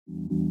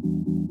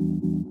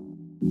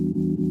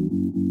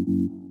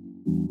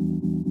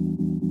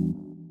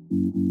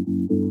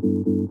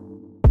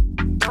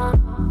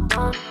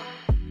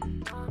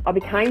I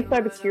became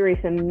sober curious,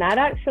 and that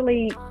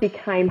actually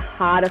became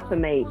harder for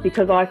me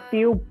because I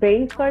feel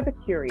being sober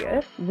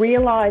curious,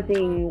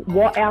 realizing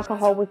what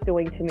alcohol was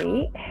doing to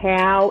me,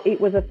 how it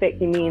was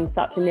affecting me in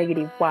such a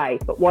negative way.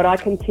 But what I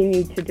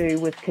continued to do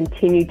was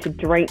continue to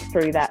drink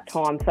through that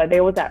time. So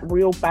there was that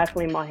real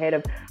battle in my head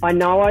of, I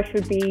know I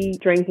should be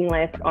drinking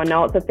less. I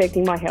know it's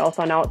affecting my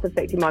health. I know it's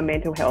affecting my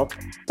mental health,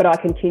 but I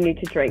continue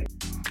to drink.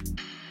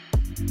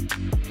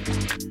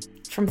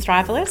 From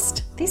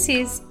Thrivalist, this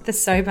is the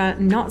Sober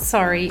Not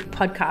Sorry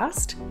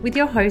podcast with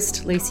your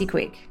host, Lucy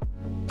Quick.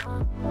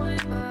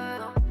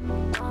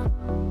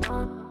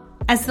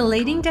 As the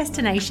leading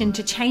destination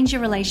to change your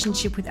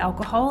relationship with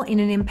alcohol in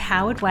an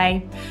empowered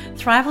way,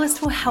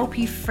 Thrivalist will help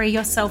you free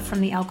yourself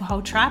from the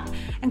alcohol trap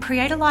and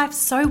create a life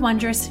so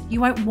wondrous you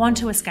won't want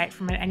to escape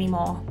from it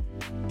anymore.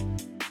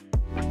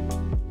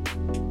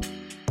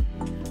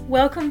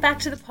 Welcome back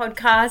to the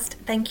podcast.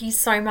 Thank you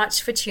so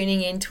much for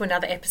tuning in to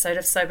another episode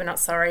of Sober Not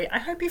Sorry. I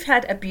hope you've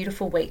had a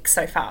beautiful week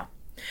so far.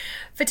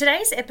 For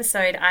today's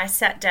episode, I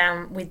sat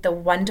down with the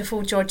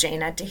wonderful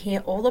Georgina to hear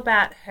all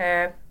about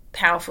her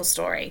powerful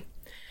story.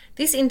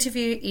 This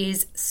interview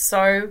is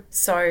so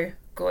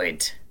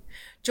good.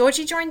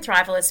 Georgie joined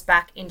Thrivalist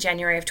back in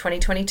January of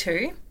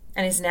 2022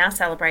 and is now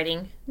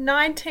celebrating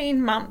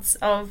 19 months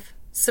of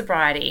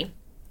sobriety.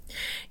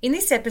 In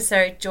this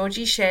episode,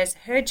 Georgie shares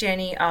her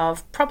journey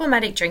of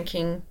problematic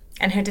drinking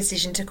and her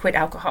decision to quit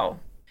alcohol.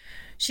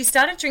 She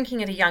started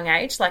drinking at a young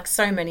age, like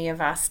so many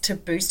of us, to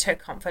boost her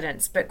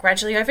confidence, but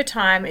gradually over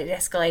time it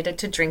escalated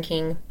to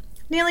drinking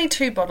nearly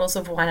 2 bottles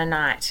of wine a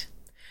night.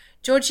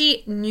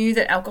 Georgie knew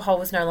that alcohol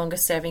was no longer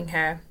serving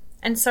her,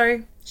 and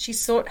so she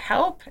sought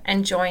help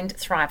and joined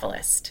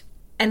Thrivalist.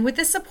 And with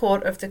the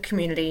support of the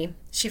community,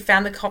 she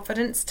found the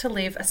confidence to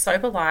live a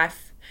sober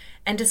life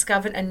and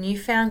discovered a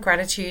newfound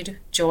gratitude,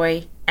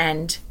 joy,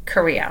 and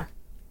career.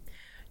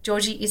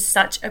 Georgie is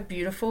such a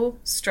beautiful,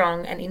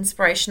 strong, and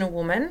inspirational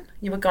woman.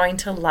 You are going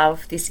to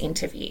love this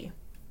interview.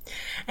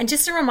 And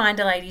just a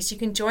reminder, ladies, you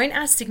can join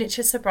our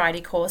signature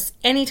sobriety course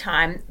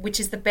anytime,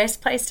 which is the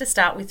best place to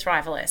start with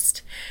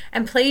Thrivalist.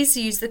 And please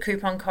use the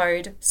coupon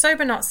code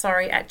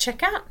SOBERNOTSORRY at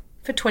checkout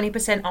for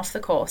 20% off the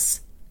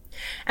course.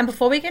 And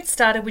before we get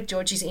started with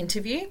Georgie's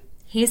interview,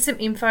 here's some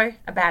info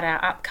about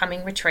our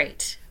upcoming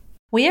retreat.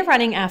 We are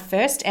running our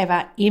first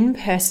ever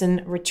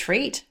in-person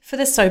retreat for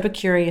the Sober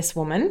Curious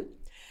Woman,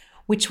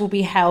 which will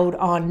be held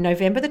on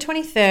November the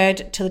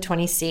 23rd to the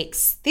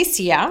 26th this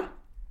year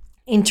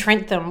in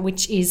Trentham,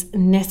 which is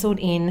nestled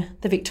in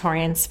the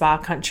Victorian Spa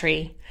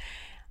Country.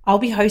 I'll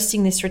be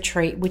hosting this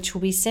retreat, which will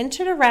be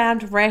centered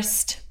around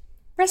rest,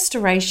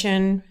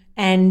 restoration,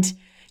 and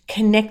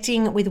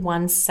connecting with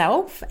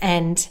oneself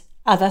and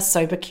other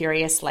sober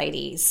curious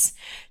ladies.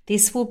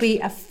 This will be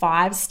a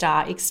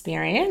 5-star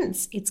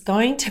experience. It's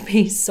going to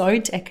be so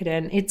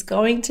decadent. It's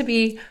going to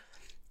be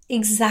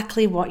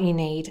exactly what you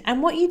need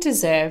and what you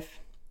deserve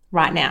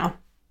right now.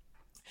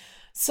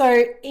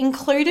 So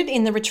included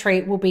in the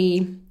retreat will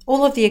be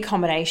all of the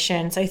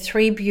accommodation. So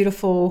 3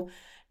 beautiful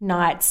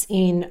nights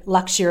in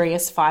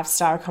luxurious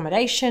 5-star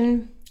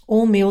accommodation.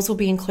 All meals will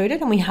be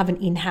included, and we have an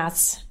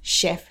in-house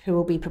chef who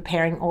will be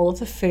preparing all of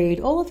the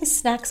food, all of the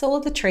snacks, all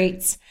of the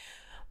treats.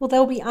 Well,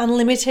 there'll be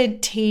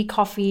unlimited tea,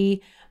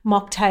 coffee,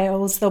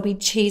 mocktails. There'll be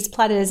cheese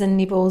platters and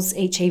nibbles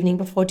each evening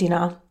before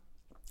dinner.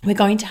 We're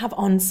going to have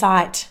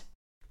on-site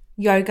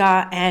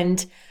yoga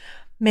and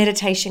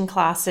meditation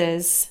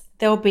classes.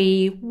 There'll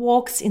be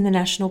walks in the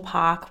national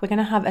park. We're going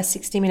to have a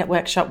 60-minute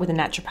workshop with a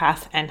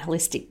naturopath and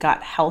holistic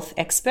gut health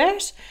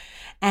expert.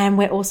 And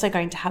we're also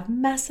going to have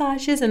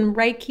massages and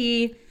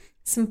Reiki,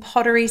 some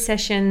pottery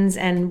sessions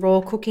and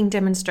raw cooking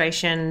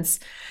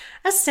demonstrations,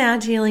 a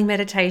sound healing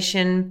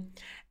meditation,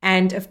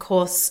 and of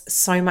course,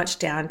 so much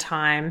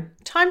downtime,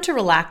 time to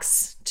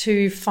relax,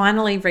 to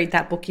finally read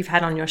that book you've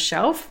had on your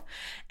shelf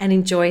and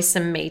enjoy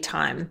some me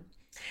time.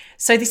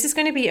 So this is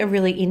going to be a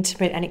really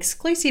intimate and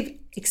exclusive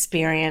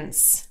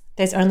experience.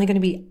 There's only going to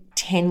be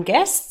 10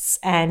 guests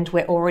and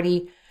we're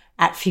already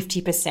at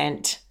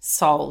 50%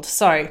 sold.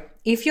 So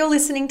if you're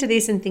listening to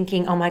this and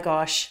thinking, oh my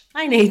gosh,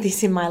 I need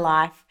this in my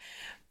life,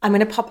 I'm going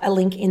to pop a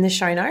link in the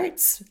show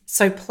notes.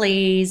 So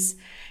please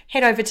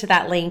head over to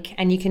that link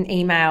and you can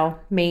email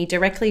me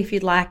directly if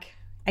you'd like,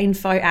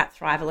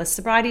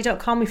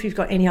 info@thrivalistsobriety.com if you've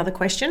got any other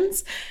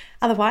questions.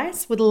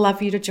 Otherwise, would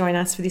love you to join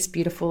us for this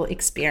beautiful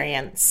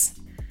experience.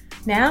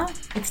 Now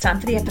it's time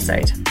for the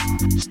episode.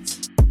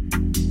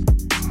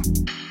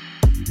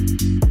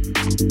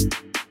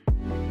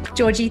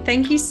 Georgie,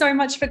 thank you so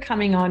much for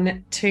coming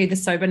on to the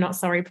Sober Not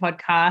Sorry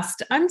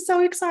podcast. I'm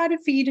so excited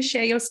for you to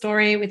share your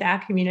story with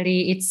our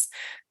community. It's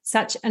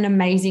such an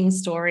amazing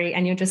story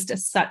and you're just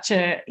such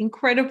an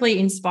incredibly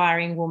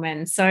inspiring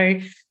woman. So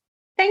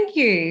thank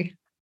you.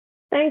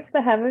 Thanks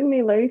for having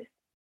me, Luce.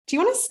 Do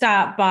you want to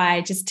start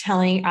by just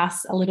telling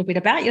us a little bit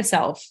about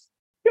yourself?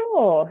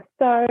 Sure.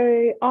 So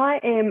I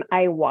am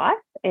a wife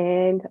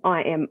and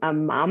I am a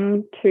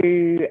mum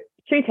to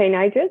 2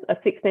 teenagers, a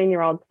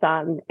 16-year-old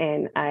son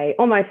and a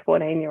almost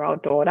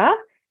 14-year-old daughter.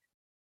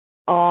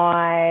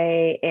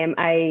 I am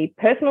a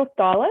personal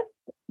stylist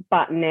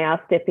but now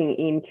stepping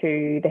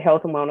into the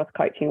health and wellness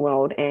coaching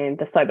world and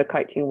the sober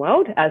coaching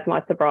world as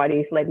my sobriety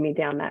has led me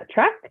down that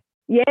track.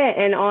 Yeah,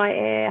 and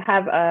I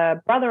have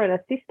a brother and a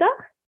sister,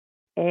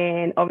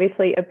 and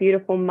obviously a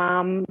beautiful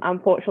mum.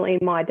 Unfortunately,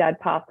 my dad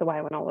passed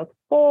away when I was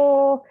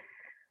 4.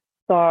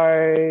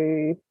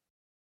 So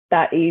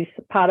that is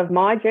part of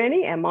my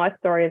journey and my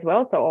story as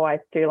well. So I always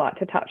do like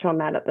to touch on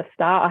that at the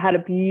start. I had a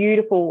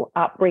beautiful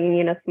upbringing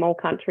in a small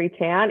country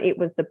town. It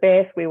was the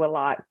best. We were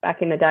like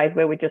back in the days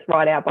where we'd just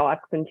ride our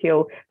bikes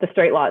until the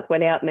street lights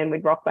went out, and then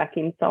we'd rock back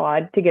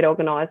inside to get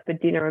organised for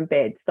dinner and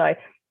bed. So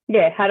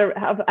yeah,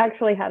 I've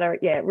actually had a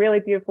really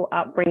beautiful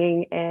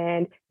upbringing,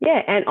 and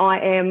I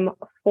am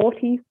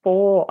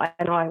 44.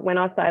 And when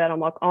I say that, I'm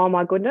like, oh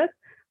my goodness,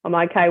 I'm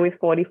okay with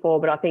 44,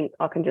 but I think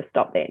I can just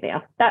stop there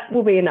now. That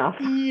will be enough.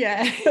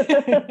 Yeah.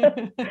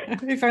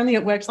 If only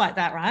it worked like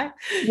that, right?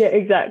 Yeah,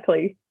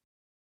 exactly.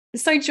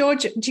 So,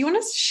 George, do you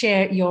want to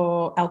share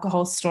your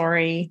alcohol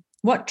story?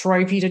 What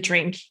drove you to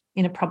drink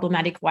in a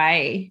problematic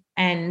way,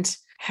 and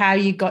how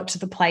you got to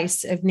the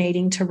place of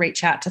needing to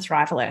reach out to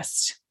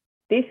Thrivalist?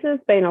 This has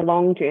been a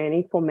long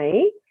journey for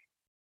me.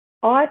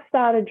 I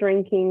started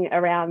drinking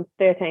around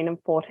 13 and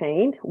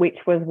 14, which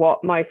was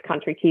what most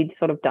country kids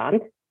sort of done.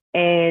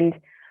 And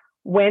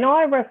when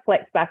I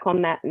reflect back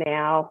on that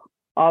now,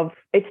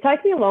 it's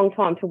taken me a long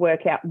time to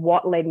work out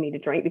what led me to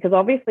drink, because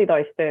obviously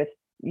those first,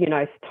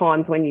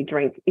 times when you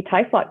drink, it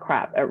tastes like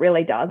crap. It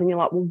really does. And you're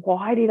like, well,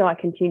 why did I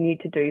continue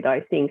to do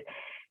those things?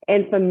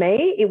 And for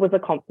me, it was a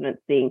confidence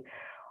thing.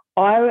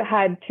 I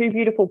had 2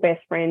 beautiful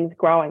best friends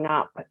growing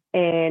up,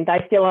 and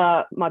they still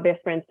are my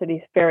best friends to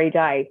this very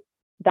day.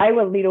 They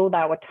were little,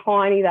 they were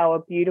tiny, they were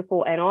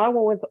beautiful, and I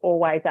was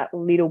always that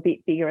little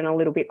bit bigger and a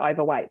little bit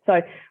overweight.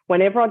 So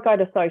whenever I'd go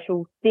to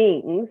social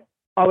things,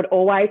 I would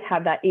always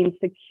have that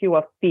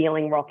insecure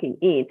feeling rocking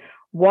in.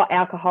 What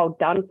alcohol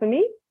done for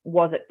me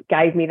was it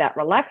gave me that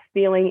relaxed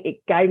feeling.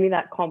 It gave me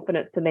that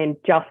confidence to then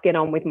just get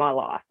on with my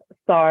life.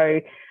 So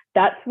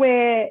that's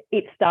where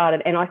it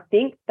started. And I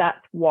think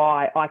that's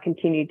why I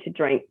continued to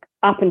drink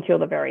up until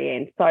the very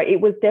end. So it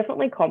was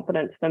definitely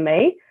confidence for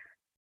me.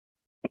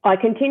 I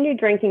continued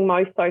drinking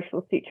most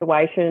social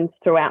situations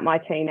throughout my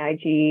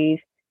teenage years,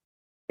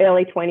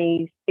 early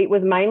 20s. It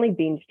was mainly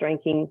binge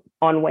drinking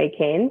on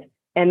weekends,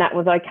 and that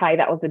was okay.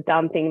 That was a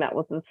done thing. That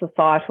was a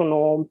societal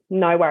norm.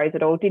 No worries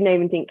at all. Didn't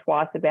even think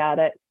twice about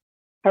it.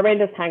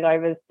 Horrendous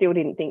hangovers, still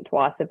didn't think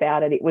twice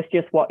about it. It was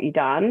just what you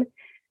done.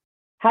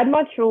 Had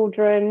my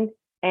children,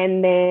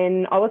 and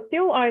then I was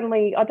still I don't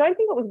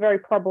think it was very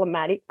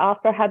problematic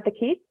after I had the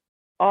kids.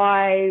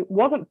 I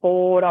wasn't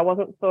bored. I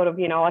wasn't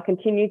I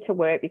continued to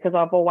work because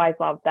I've always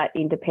loved that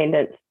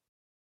independence.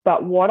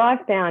 But what I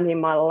found in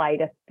my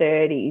later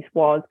 30s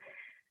was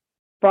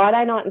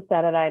Friday night and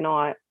Saturday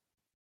night,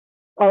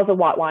 I was a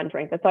white wine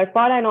drinker. So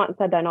Friday night and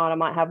Saturday night, I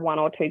might have 1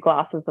 or 2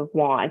 glasses of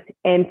wine,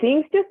 and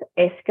things just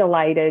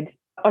escalated.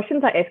 I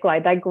shouldn't say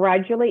escalated. They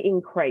gradually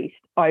increased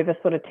over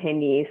sort of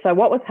 10 years. So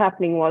what was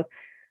happening was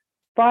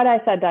Friday,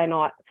 Saturday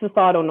night,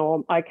 societal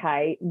norm,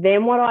 okay.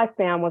 Then what I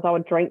found was I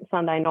would drink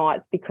Sunday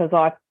nights because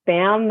I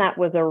found that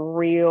was a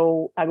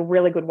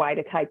really good way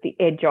to take the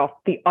edge off,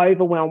 the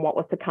overwhelm, what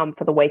was to come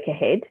for the week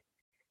ahead.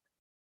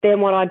 Then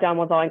what I'd done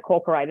was I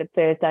incorporated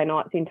Thursday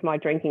nights into my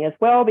drinking as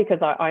well, because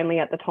I only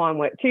at the time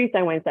worked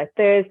Tuesday, Wednesday,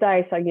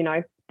 Thursday.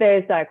 So,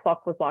 Thursday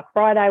o'clock was like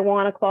Friday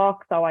wine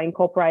o'clock. So I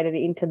incorporated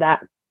it into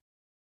that.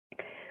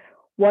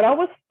 What I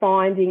was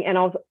finding, and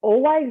I was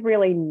always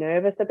really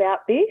nervous about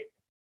this,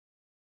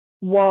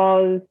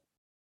 was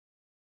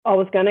I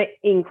was going to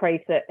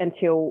increase it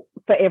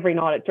for every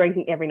night,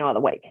 drinking every night of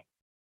the week.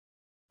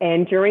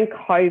 And during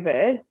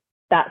COVID,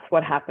 that's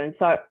what happened.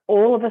 So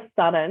all of a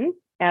sudden,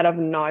 out of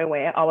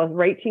nowhere, I was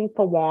reaching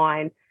for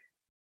wine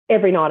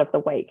every night of the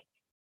week.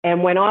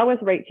 And when I was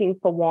reaching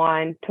for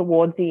wine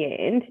towards the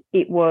end,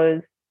 it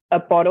was a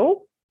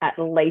bottle at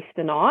least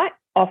a night.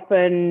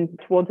 Often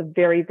towards the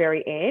very,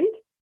 very end,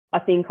 I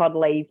think I'd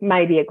leave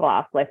maybe a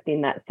glass left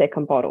in that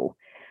second bottle.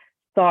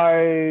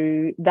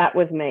 So that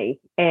was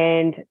me.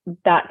 And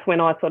that's when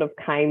I sort of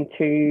came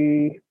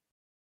to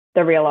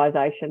the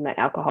realization that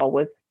alcohol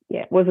was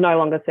no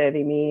longer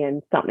serving me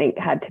and something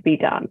had to be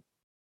done.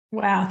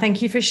 Wow.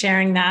 Thank you for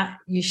sharing that.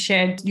 You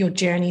shared your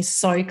journey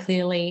so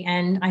clearly,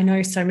 and I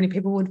know so many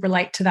people would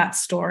relate to that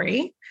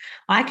story.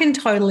 I can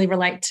totally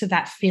relate to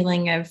that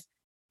feeling of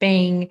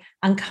being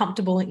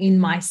uncomfortable in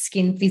my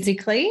skin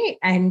physically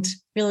and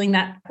feeling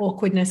that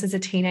awkwardness as a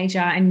teenager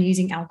and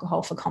using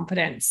alcohol for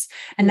confidence.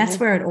 And that's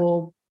where it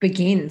all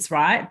begins,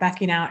 right?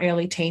 Back in our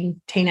early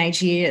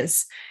teenage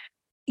years.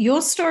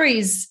 Your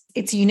story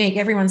it's unique.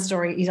 Everyone's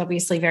story is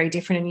obviously very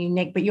different and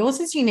unique, but yours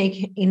is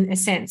unique in a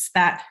sense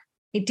that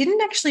it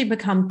didn't actually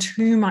become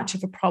too much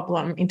of a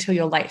problem until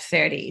your late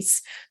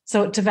 30s.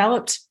 So it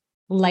developed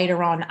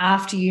later on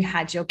after you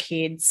had your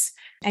kids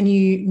and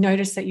you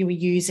noticed that you were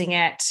using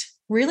it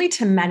really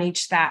to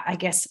manage that, I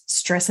guess,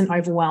 stress and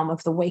overwhelm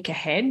of the week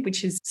ahead,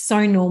 which is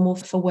so normal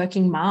for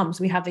working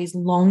mums. We have these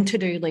long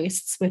to-do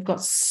lists. We've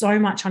got so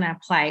much on our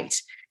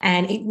plate,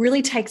 and it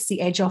really takes the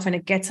edge off and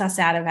it gets us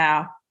out of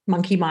our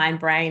monkey mind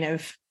brain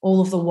of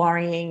all of the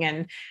worrying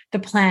and the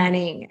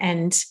planning.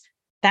 And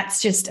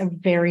that's just a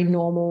very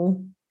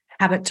normal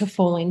habit to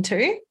fall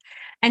into.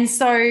 And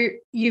so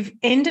you've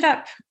ended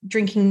up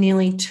drinking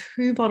nearly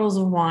 2 bottles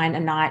of wine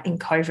a night in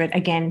COVID.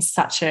 Again,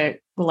 such a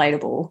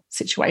relatable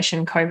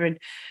situation. COVID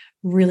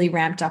really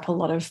ramped up a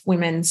lot of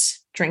women's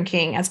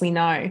drinking, as we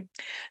know.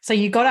 So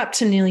you got up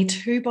to nearly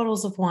 2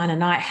 bottles of wine a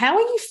night. How are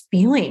you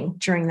feeling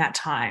during that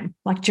time?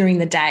 Like during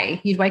the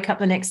day, you'd wake up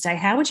the next day.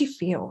 How would you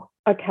feel?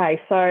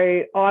 Okay, so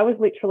I was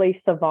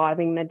literally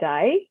surviving the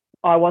day.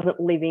 I wasn't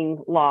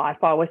living life.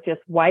 I was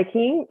just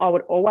waking. I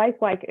would always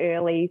wake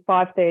early,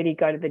 5:30,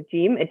 go to the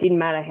gym. It didn't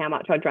matter how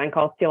much I drank.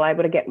 I was still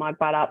able to get my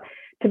butt up.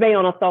 To be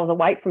honest, I was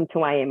awake from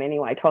 2 a.m.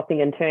 anyway,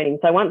 tossing and turning.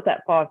 So once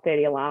that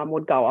 5:30 alarm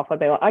would go off, I'd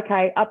be like,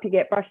 okay, up you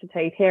get, brush your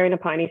teeth, hair in a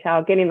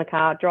ponytail, get in the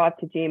car, drive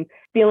to gym,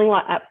 feeling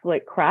like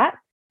absolute crap.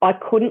 I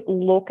couldn't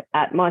look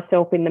at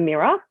myself in the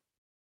mirror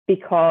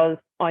because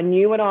I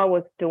knew what I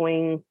was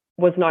doing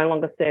was no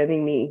longer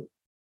serving me.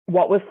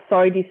 What was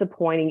so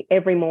disappointing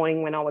every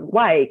morning when I would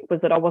wake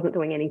was that I wasn't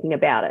doing anything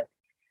about it.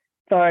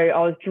 So I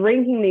was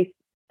drinking this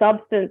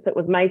substance that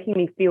was making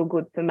me feel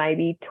good for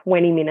maybe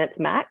 20 minutes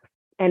max.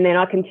 And then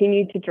I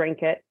continued to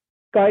drink it,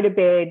 go to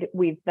bed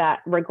with that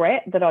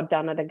regret that I'd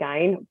done it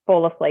again,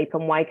 fall asleep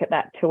and wake at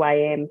that 2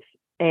 a.m.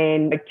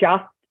 and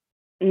just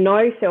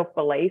no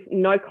self-belief,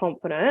 no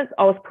confidence.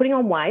 I was putting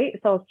on weight,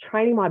 so I was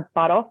training my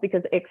butt off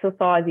because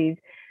exercise is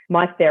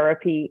my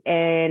therapy.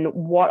 And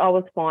what I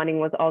was finding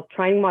was I was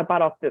training my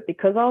butt off, but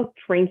because I was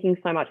drinking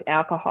so much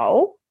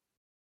alcohol,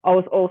 I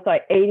was also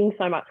eating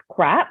so much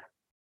crap.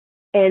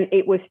 And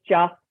it was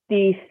just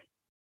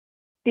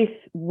this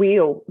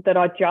wheel that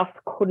I just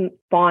couldn't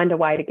find a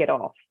way to get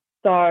off.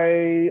 So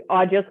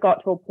I just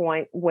got to a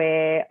point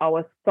where I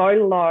was so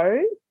low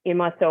in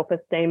my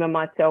self-esteem and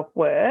my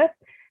self-worth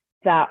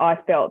that I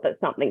felt that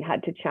something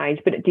had to change,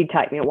 but it did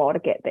take me a while to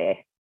get there.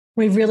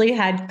 We really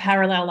had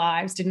parallel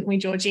lives, didn't we,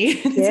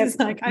 Georgie? This is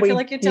like, I feel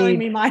like you're telling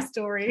me my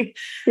story.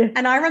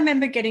 And I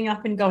remember getting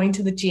up and going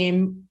to the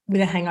gym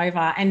with a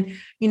hangover. And,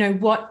 you know,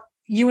 what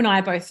you and I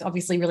are both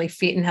obviously really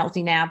fit and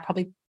healthy now.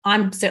 Probably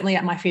I'm certainly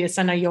at my fittest.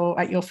 I know you're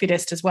at your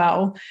fittest as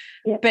well.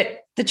 Yep.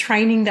 But the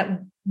training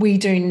that we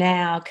do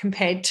now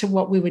compared to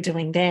what we were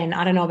doing then,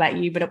 I don't know about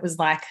you, but it was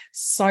like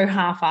so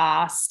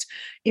half-assed.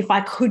 If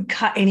I could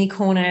cut any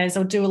corners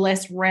or do a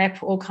less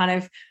rep or kind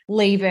of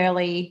leave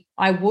early,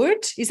 I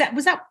would. Was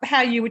that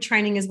how you were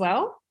training as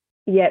well?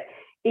 Yep.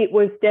 It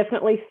was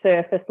definitely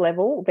surface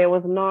level. There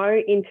was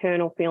no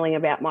internal feeling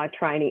about my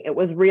training. It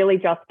was really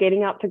just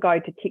getting up to go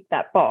to tick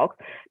that box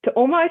to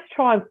almost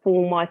try and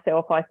fool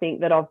myself, I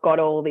think, that I've got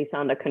all this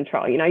under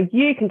control. You know,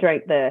 you can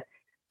drink the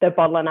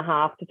bottle and a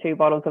half to 2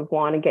 bottles of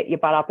wine and get your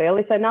butt up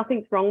early, so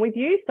nothing's wrong with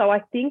you. So I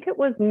think it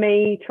was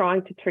me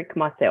trying to trick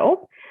myself.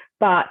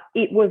 But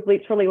it was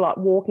literally like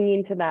walking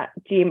into that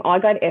gym. I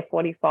go to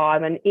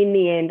F45, and in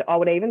the end, I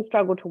would even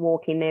struggle to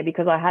walk in there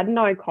because I had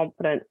no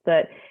confidence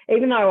that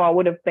even though I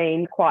would have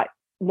been quite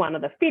one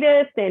of the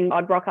fittest and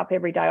I'd rock up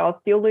every day, I was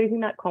still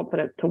losing that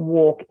confidence to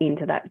walk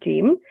into that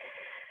gym.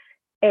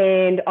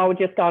 And I would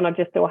just go and I'd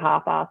just do a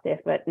half-assed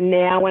effort.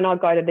 Now when I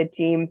go to the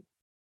gym,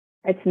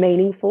 it's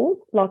meaningful.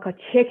 Like I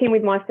check in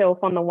with myself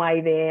on the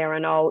way there,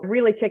 and I'll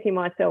really check in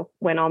myself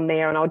when I'm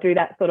there, and I'll do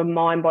that sort of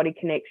mind-body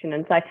connection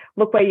and say,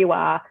 look where you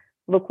are.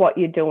 Look what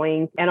you're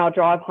doing. And I'll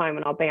drive home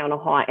and I'll be on a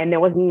high. And there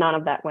was none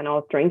of that when I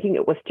was drinking.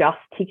 It was just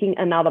ticking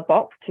another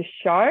box to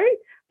show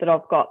that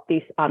I've got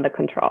this under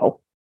control.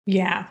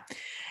 Yeah.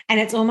 And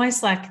it's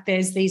almost like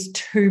there's these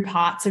 2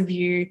 parts of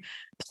you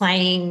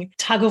playing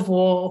tug of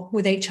war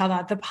with each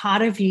other. The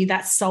part of you,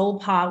 that soul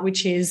part,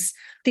 which is,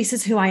 this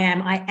is who I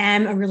am. I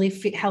am a really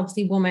fit,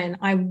 healthy woman.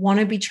 I want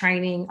to be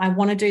training. I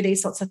want to do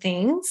these sorts of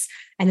things.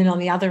 And then on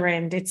the other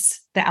end,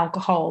 it's the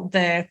alcohol,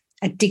 the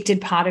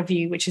addicted part of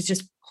you, which is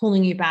just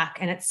pulling you back.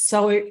 And it's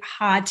so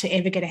hard to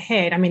ever get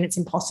ahead. I mean, it's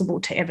impossible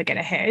to ever get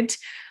ahead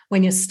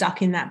when you're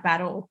stuck in that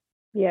battle.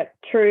 Yeah,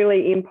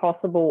 truly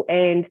impossible.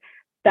 And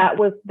that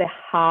was the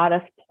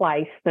hardest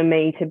place for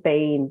me to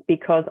be in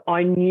because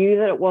I knew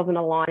that it wasn't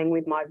aligning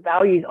with my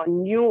values. I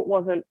knew it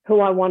wasn't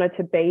who I wanted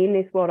to be in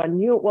this world. I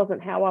knew it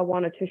wasn't how I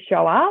wanted to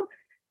show up,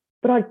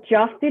 but I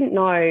just didn't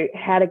know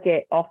how to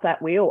get off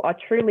that wheel. I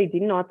truly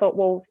didn't. I thought,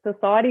 well,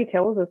 society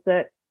tells us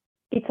that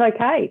it's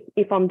okay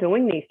if I'm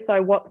doing this.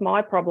 So what's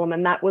my problem?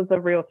 And that was the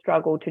real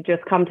struggle, to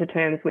just come to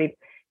terms with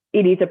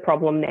it is a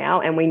problem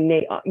now and we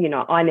need, you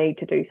know, I need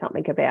to do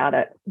something about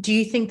it. Do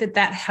you think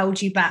that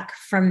held you back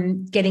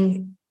from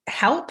getting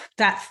help,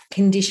 that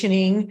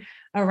conditioning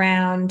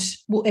around,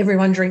 well,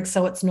 everyone drinks,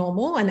 so it's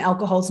normal and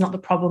alcohol's not the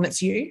problem,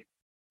 it's you?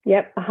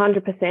 Yep,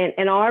 100%.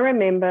 And I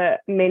remember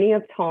many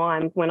of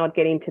times when I'd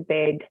get into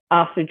bed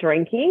after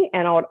drinking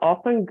and I would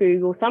often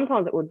Google,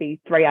 sometimes it would be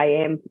 3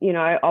 a.m., you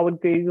know, I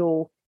would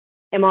Google,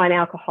 am I an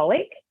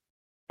alcoholic?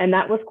 And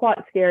that was quite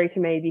scary to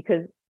me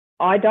because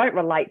I don't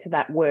relate to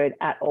that word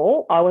at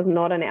all. I was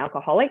not an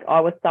alcoholic.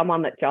 I was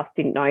someone that just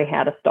didn't know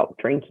how to stop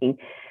drinking.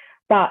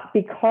 But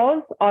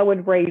because I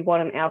would read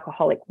what an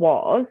alcoholic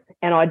was,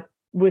 and I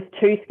was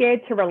too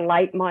scared to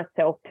relate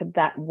myself to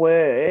that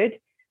word,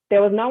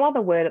 there was no other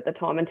word at the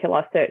time until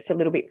I searched a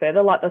little bit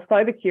further. Like the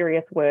sober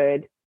curious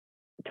word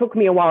took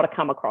me a while to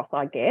come across,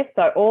 I guess.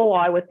 So all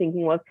I was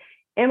thinking was,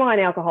 am I an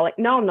alcoholic?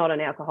 No, I'm not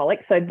an alcoholic.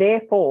 So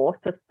therefore,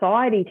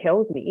 society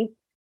tells me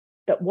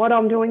that what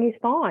I'm doing is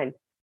fine.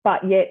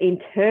 But yet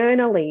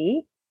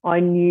internally, I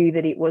knew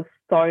that it was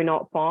so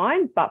not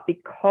fine. But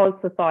because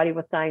society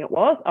was saying it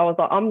was, I was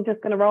like, I'm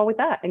just going to roll with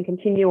that and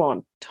continue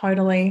on.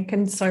 Totally.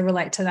 Can so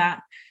relate to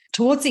that.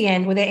 Towards the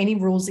end, were there any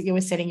rules that you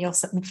were setting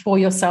for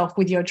yourself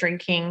with your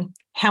drinking,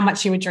 how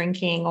much you were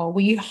drinking, or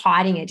were you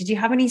hiding it? Did you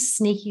have any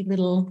sneaky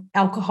little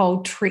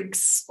alcohol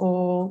tricks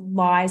or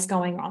lies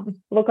going on?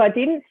 Look, I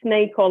didn't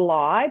sneak or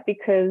lie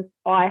because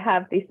I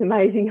have this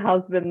amazing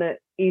husband that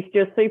is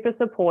just super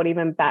supportive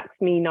and backs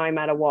me no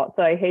matter what.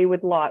 So he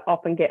would like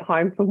often get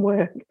home from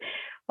work.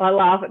 I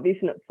laugh at this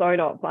and it's so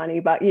not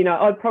funny, but, you know,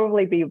 I'd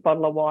probably be a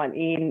bottle of wine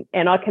in,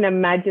 and I can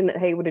imagine that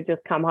he would have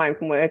just come home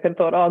from work and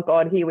thought, oh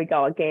God, here we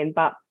go again.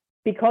 But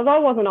because I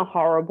wasn't a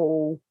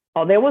horrible,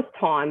 there was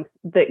times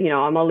that, you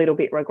know, I'm a little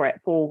bit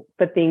regretful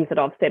for things that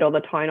I've said or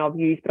the tone I've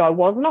used, but I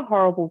wasn't a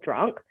horrible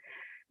drunk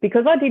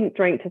because I didn't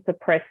drink to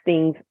suppress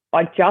things.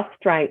 I just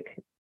drank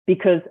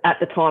because at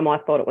the time I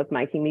thought it was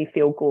making me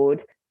feel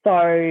good. So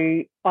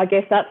I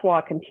guess that's why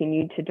I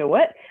continued to do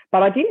it.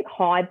 But I didn't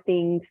hide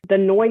things. The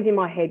noise in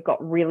my head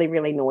got really,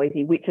 really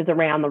noisy, which is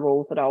around the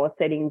rules that I was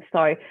setting.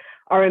 So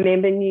I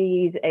remember New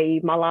Year's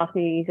Eve, my last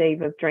New Year's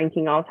Eve of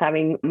drinking, I was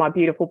having my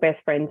beautiful best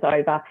friends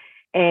over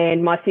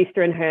and my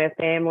sister and her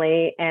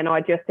family. And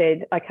I just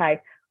said, okay,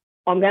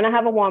 I'm going to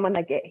have a wine when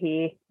they get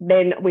here.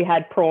 Then we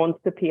had prawns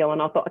to peel.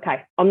 And I thought,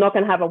 okay, I'm not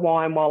going to have a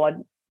wine while I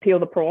peel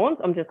the prawns.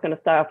 I'm just going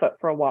to stay off it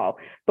for a while.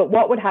 But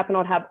what would happen,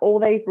 I'd have all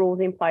these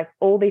rules in place,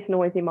 all this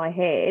noise in my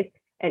head.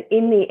 And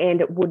in the end,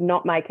 it would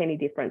not make any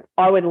difference.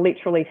 I would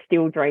literally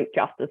still drink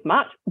just as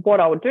much. What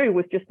I would do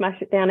was just smash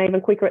it down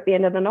even quicker at the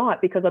end of the night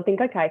because I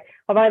think, okay,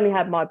 I've only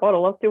had my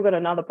bottle. I've still got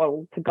another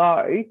bottle to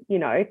go, you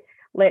know,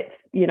 let's,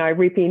 you know,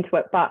 rip into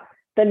it. But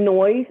the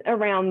noise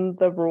around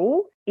the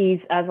rule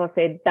is, as I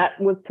said, that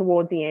was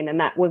towards the end.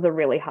 And that was a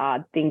really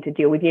hard thing to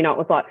deal with. You know, it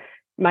was like,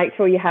 make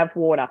sure you have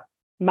water,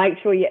 make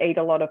sure you eat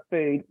a lot of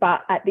food.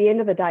 But at the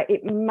end of the day,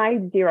 it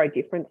made zero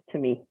difference to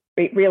me.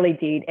 It really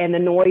did. And the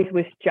noise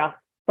was just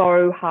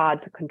so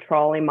hard to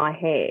control in my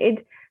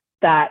head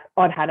that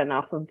I'd had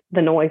enough of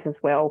the noise as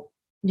well.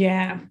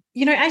 Yeah.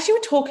 You know, as you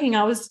were talking,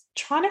 I was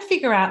trying to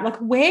figure out, like,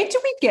 where do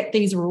we get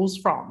these rules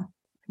from?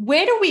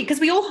 Where do we, because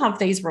we all have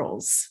these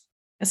rules,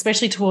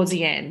 especially towards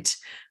the end.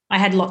 I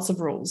had lots of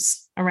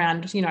rules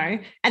around, you know,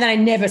 and then I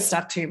never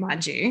stuck to,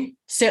 mind you.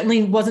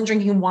 Certainly wasn't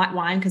drinking white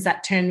wine because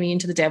that turned me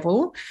into the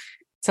devil.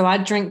 So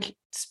I'd drink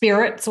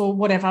spirits or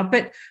whatever.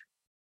 But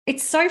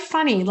it's so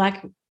funny,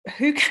 like,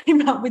 who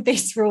came up with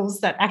these rules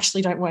that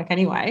actually don't work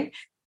anyway?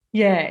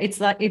 Yeah, it's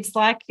like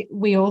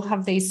we all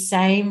have these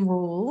same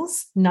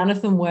rules. None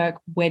of them work.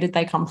 Where did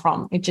they come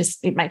from?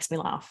 It makes me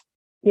laugh.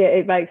 Yeah,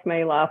 it makes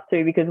me laugh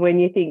too, because when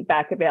you think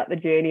back about the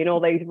journey and all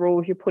these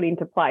rules you put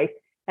into place,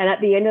 and at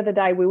the end of the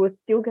day, we were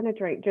still going to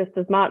drink just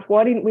as much.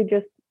 Why didn't we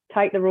just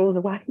take the rules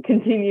away and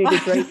continue to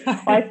drink?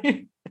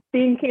 I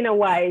think in a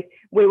way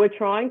we were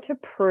trying to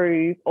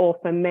prove, or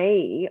for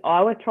me,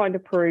 I was trying to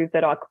prove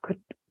that I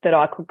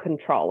could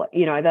control it,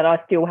 you know, that I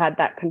still had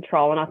that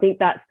control. And I think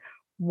that's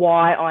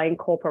why I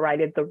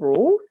incorporated the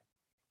rules.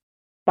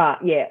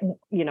 But yeah,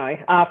 you know,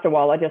 after a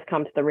while, I just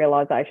come to the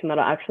realization that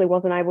I actually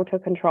wasn't able to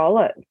control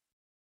it.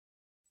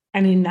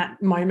 And in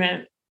that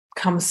moment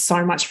comes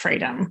so much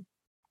freedom.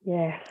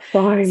 Yeah,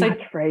 so much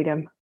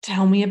freedom.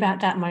 Tell me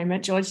about that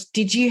moment, George.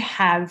 Did you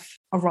have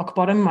a rock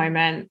bottom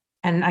moment?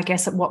 And I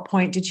guess at what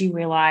point did you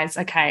realize,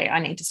 okay, I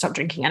need to stop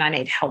drinking and I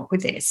need help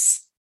with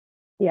this?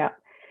 Yeah.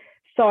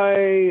 So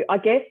I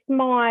guess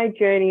my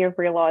journey of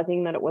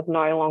realizing that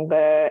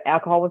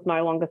alcohol was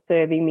no longer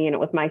serving me and it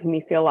was making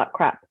me feel like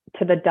crap,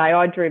 to the day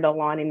I drew the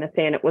line in the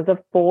sand, it was a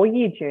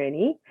 4-year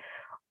journey.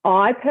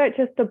 I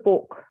purchased a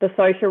book, The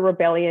Social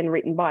Rebellion,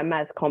 written by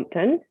Maz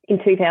Compton in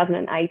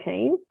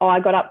 2018. I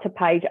got up to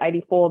page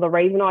 84. The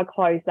reason I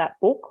closed that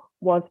book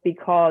was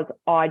because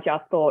I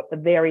just thought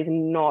there is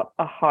not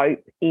a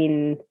hope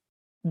in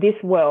this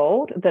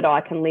world that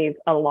I can live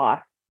a life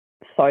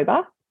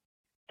sober.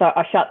 So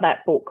I shut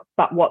that book.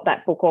 But what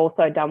that book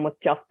also done was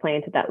just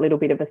planted that little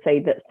bit of a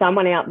seed that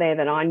someone out there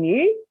that I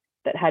knew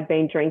that had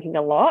been drinking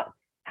a lot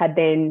had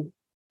then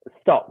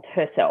stopped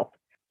herself.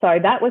 So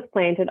that was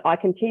planted. I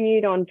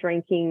continued on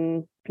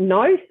drinking,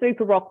 no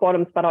super rock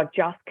bottoms, but I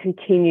just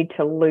continued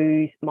to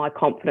lose my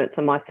confidence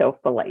and my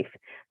self-belief.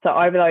 So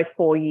over those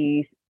 4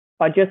 years,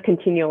 I just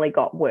continually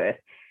got worse.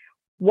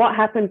 What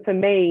happened for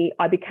me,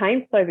 I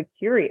became sober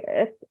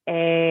curious,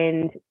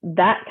 and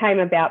that came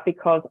about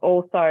because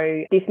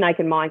also This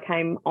Naked Mind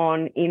came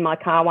on in my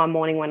car one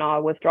morning when I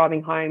was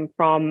driving home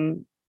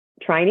from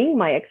training,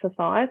 my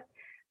exercise.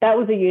 That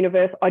was a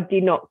universe.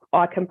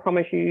 I can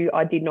promise you,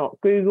 I did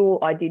not Google,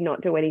 I did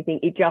not do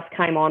anything. It just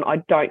came on. I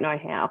don't know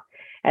how.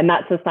 And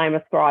that's the same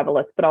as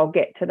thrivalist, but I'll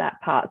get to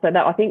that part. So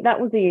I think that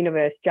was the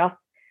universe just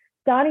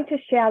starting to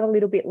shout a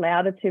little bit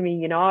louder to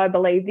me. I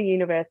believe the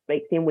universe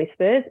speaks in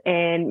whispers,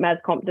 and Maz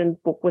Compton's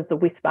book was The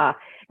Whisper.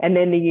 And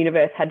then the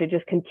universe had to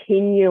just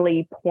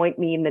continually point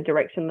me in the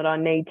direction that I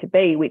need to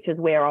be, which is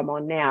where I'm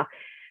on now.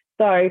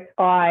 So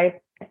I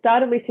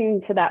started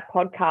listening to that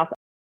podcast.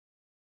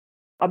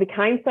 I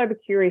became sober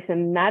curious,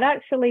 and that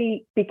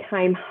actually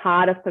became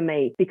harder for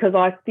me because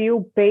I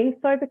feel being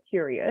sober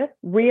curious,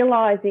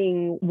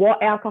 realizing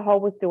what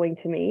alcohol was doing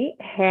to me,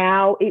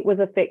 how it was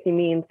affecting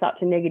me in such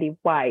a negative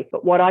way.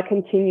 But what I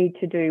continued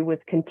to do was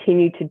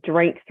continue to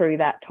drink through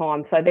that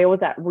time. So there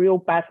was that real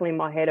battle in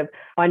my head of,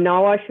 I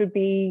know I should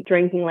be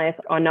drinking less.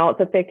 I know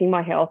it's affecting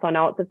my health. I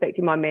know it's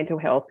affecting my mental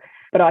health,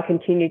 but I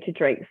continued to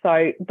drink.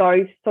 So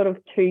those sort of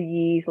 2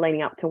 years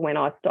leading up to when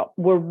I stopped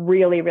were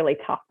really, really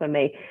tough for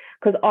me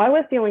because I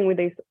was dealing with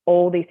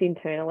all this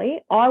internally.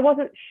 I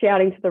wasn't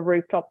shouting to the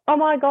rooftop, oh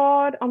my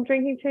God, I'm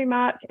drinking too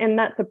much, and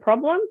that's a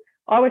problem.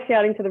 I was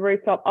shouting to the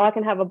rooftop, I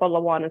can have a bottle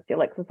of wine and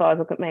still exercise.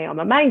 Look at me, I'm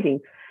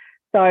amazing.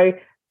 So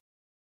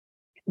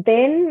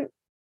then,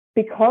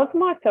 because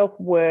my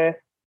self-worth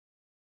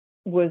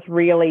was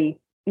really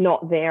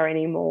not there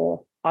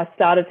anymore, I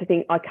started to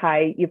think,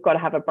 okay, you've got to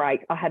have a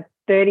break. I had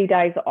 30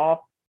 days off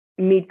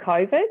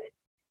mid-COVID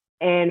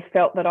and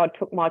felt that I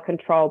took my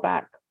control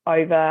back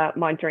over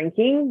my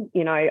drinking.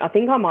 I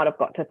think I might have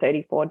got to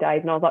 34 days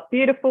and I was like,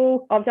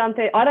 beautiful, I've done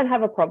 30. I don't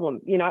have a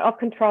problem. I've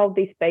controlled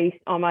this beast.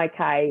 I'm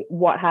okay.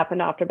 What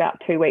happened after about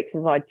 2 weeks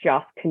is I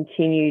just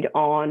continued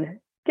on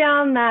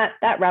down that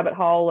rabbit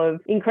hole of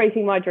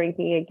increasing my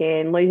drinking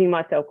again, losing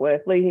my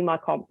self-worth, losing my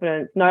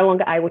confidence, no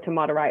longer able to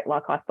moderate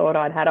like I thought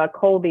I'd had. I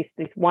call this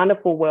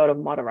wonderful world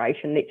of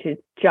moderation, which is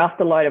just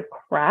a load of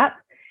crap.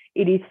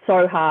 It is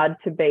so hard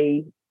to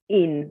be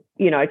in,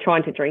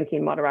 trying to drink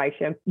in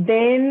moderation.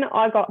 Then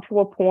I got to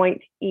a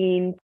point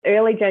in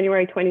early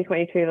January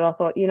 2022 that I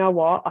thought, you know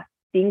what, I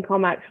think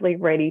I'm actually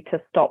ready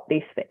to stop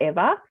this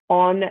forever.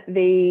 On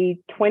the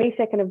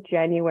 22nd of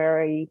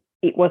January,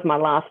 it was my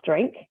last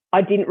drink.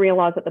 I didn't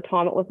realize at the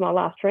time it was my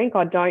last drink.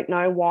 I don't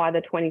know why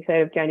the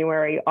 23rd of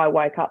January, I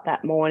woke up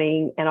that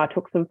morning and I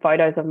took some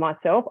photos of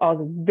myself. I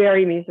was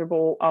very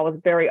miserable. I was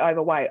very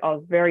overweight. I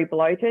was very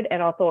bloated.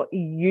 And I thought,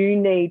 you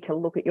need to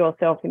look at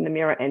yourself in the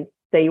mirror and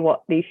see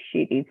what this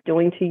shit is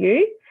doing to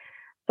you.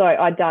 So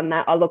I'd done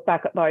that. I look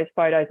back at those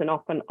photos and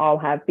often I'll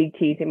have big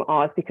tears in my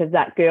eyes because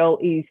that girl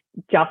is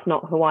just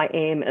not who I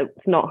am.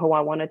 It's not who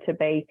I wanted to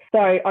be.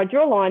 So I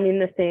drew a line in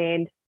the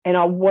sand and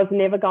I was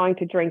never going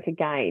to drink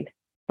again.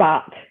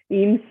 But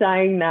in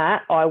saying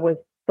that, I was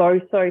so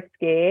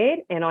scared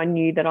and I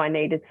knew that I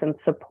needed some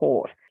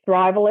support.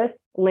 Thrivalist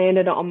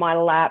landed on my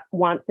lap.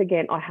 Once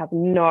again, I have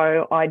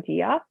no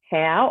idea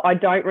how. I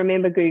don't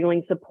remember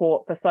Googling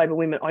support for sober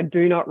women. I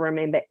do not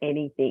remember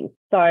anything.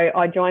 So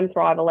I joined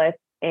Thrivalist,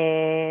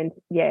 and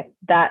yeah,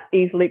 that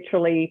is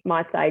literally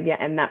my savior.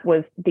 And that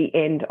was the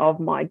end of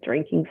my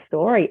drinking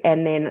story.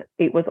 And then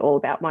it was all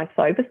about my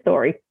sober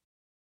story.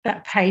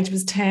 That page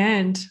was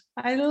turned.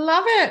 I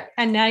love it.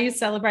 And now you're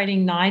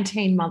celebrating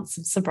 19 months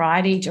of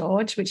sobriety,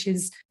 George, which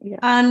is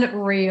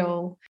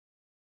unreal.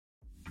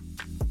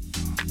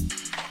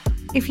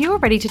 If you are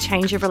ready to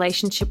change your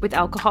relationship with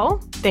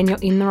alcohol, then you're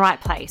in the right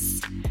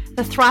place.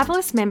 The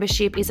Thrivalist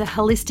membership is a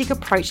holistic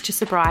approach to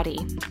sobriety.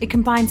 It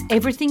combines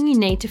everything you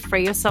need to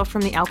free yourself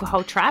from the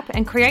alcohol trap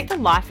and create the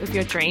life of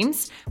your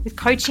dreams with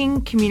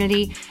coaching,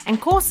 community,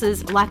 and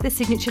courses like the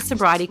Signature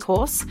Sobriety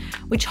course,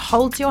 which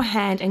holds your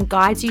hand and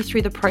guides you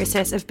through the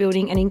process of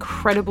building an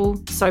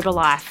incredible sober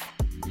life.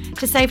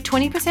 To save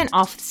 20%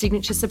 off the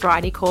Signature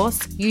Sobriety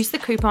course, use the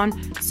coupon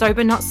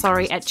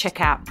SOBERNOTSORRY at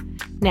checkout.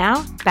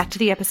 Now, back to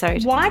the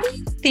episode. Why do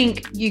you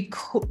think you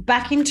could,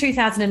 back in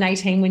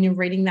 2018 when you're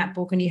reading that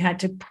book and you had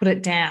to put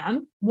it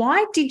down,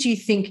 why did you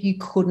think you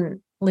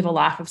couldn't live a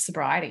life of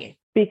sobriety?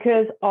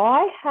 Because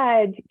I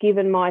had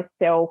given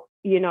myself,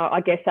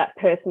 I guess that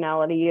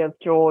personality of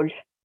George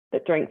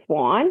that drinks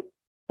wine.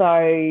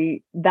 So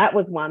that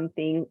was one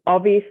thing.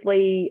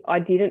 Obviously, I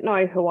didn't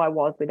know who I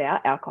was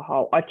without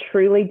alcohol. I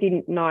truly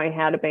didn't know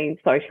how to be in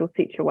social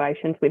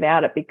situations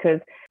without it, because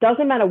it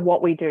doesn't matter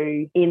what we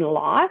do in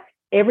life.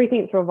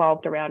 Everything's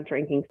revolved around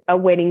drinking. A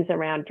wedding's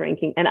around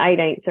drinking. An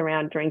 18th's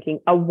around drinking.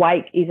 A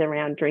wake is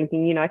around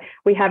drinking.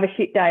 We have a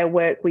shit day at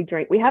work, we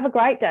drink. We have a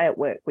great day at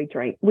work, we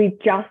drink. We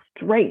just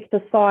drink.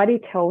 Society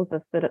tells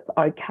us that it's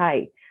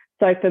okay.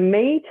 So for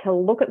me to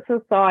look at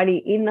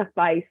society in the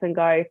face and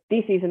go,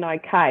 this isn't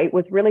okay,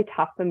 was really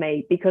tough for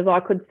me, because I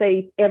could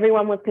see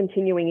everyone was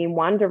continuing in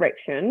one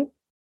direction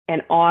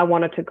and I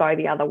wanted to go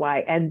the other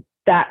way. And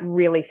that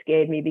really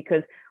scared me,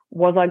 because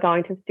was I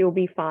going to still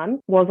be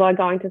fun? Was I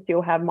going to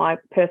still have my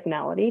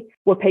personality?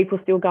 Were people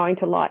still going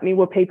to like me?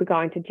 Were people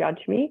going to judge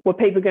me? Were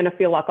people going to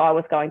feel like I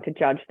was going to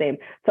judge them?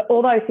 So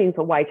all those things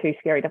were way too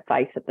scary to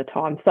face at the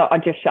time. So I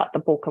just shut the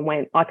book and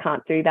went, I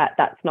can't do that.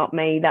 That's not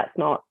me. That's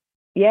not,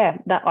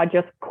 that I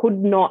just could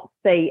not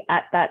see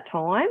at that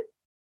time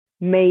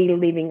me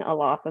living a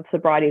life of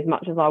sobriety as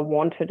much as I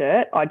wanted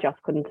it. I just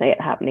couldn't see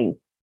it happening.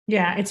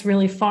 Yeah, it's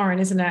really foreign,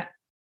 isn't it?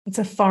 It's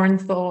a foreign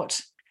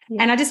thought.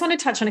 Yeah. And I just want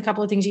to touch on a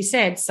couple of things you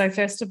said. So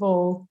first of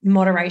all,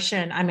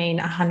 moderation. I mean,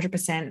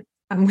 100%.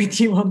 I'm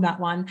with you on that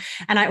one.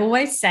 And I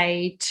always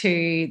say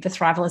to the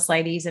Thrivalist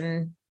ladies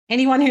and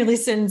anyone who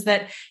listens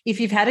that if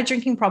you've had a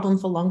drinking problem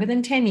for longer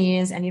than 10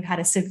 years and you've had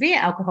a severe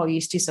alcohol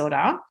use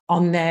disorder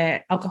on the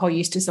alcohol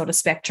use disorder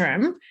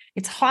spectrum,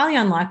 it's highly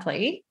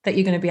unlikely that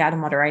you're going to be able to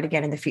moderate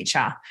again in the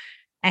future.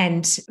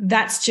 And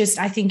that's just,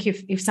 I think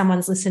if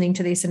someone's listening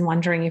to this and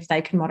wondering if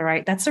they can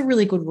moderate, that's a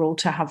really good rule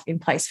to have in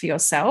place for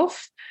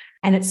yourself.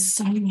 And it's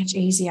so much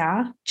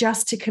easier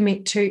just to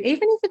commit to,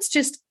 even if it's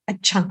just a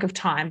chunk of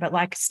time, but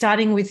like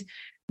starting with,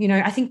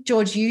 I think,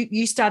 George,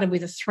 you started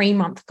with a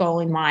 3-month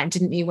goal in mind,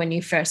 didn't you, when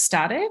you first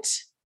started?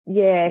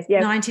 Yeah.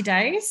 90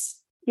 days?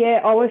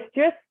 Yeah, I was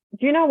just,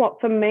 do you know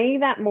what? For me,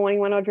 that morning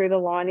when I drew the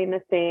line in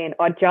the sand,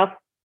 I just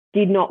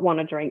did not want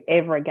to drink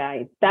ever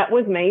again. That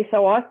was me.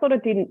 So I sort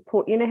of didn't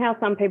put, how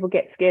some people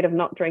get scared of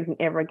not drinking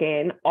ever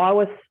again. I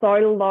was so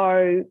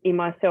low in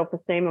my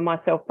self-esteem and my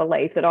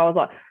self-belief that I was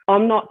like,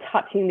 I'm not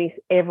touching this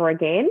ever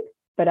again.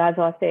 But as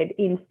I said,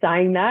 in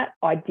saying that,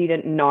 I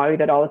didn't know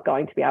that I was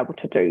going to be able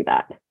to do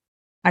that.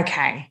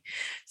 Okay.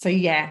 So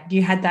yeah,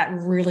 you had that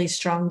really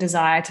strong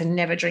desire to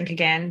never drink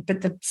again,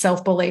 but the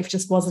self-belief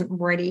just wasn't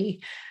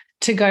ready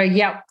to go,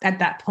 yep, at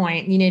that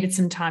point. You needed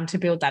some time to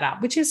build that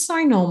up, which is so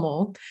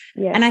normal.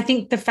 Yeah. And I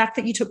think the fact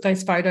that you took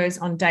those photos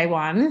on day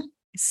one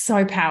is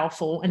so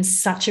powerful and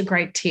such a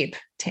great tip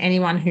to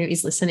anyone who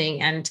is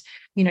listening. And,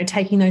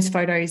 taking those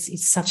photos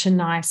is such a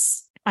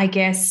nice, I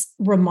guess,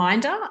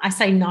 reminder. I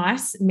say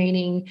nice,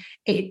 meaning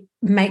it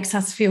makes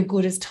us feel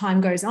good as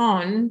time goes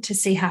on to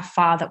see how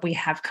far that we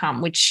have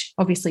come, which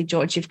obviously,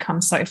 George, you've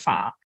come so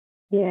far.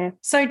 Yeah.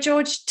 So,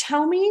 George,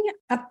 tell me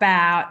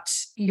about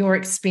your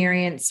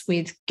experience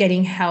with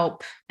getting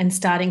help and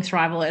starting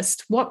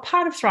Thrivalist. What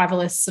part of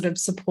Thrivalist sort of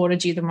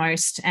supported you the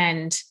most,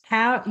 and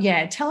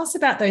tell us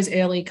about those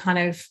early kind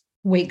of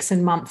weeks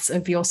and months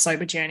of your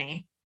sober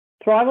journey.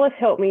 Thrivalist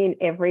helped me in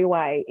every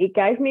way. It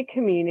gave me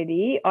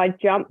community. I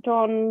jumped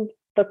on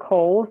the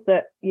calls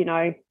that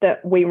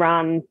we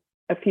run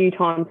a few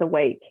times a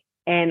week,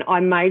 and I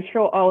made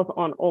sure I was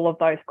on all of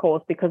those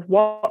calls, because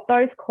what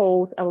those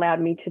calls allowed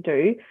me to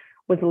do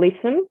was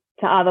listen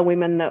to other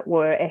women that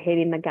were ahead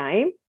in the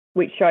game,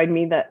 which showed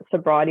me that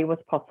sobriety was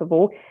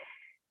possible.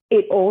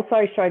 It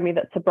also showed me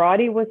that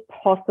sobriety was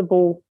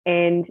possible,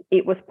 and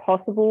it was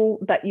possible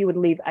that you would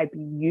live a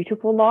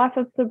beautiful life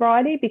of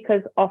sobriety,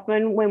 because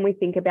often when we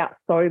think about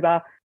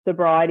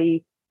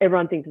sobriety,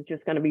 everyone thinks it's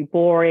just going to be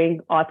boring.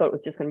 I thought it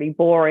was just going to be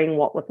boring.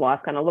 What was life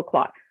going to look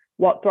like?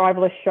 What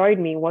Thrivalist showed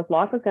me was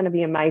life was going to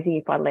be amazing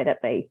if I let it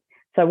be.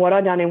 So what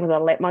I done was I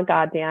let my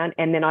guard down,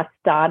 and then I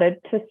started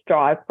to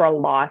strive for a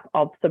life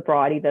of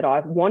sobriety that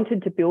I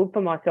wanted to build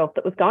for myself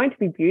that was going to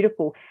be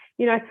beautiful.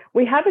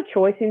 We have a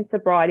choice in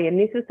sobriety, and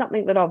this is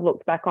something that I've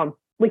looked back on.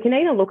 We can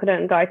either look at it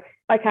and go,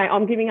 okay,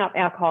 I'm giving up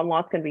alcohol and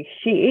life's going to be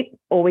shit,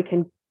 or we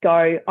can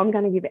go, I'm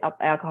going to give up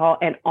alcohol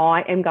and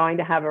I am going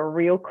to have a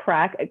real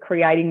crack at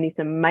creating this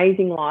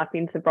amazing life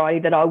in sobriety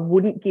that I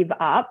wouldn't give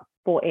up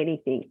for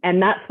anything. And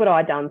that's what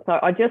I done. So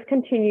I just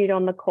continued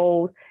on the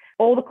calls.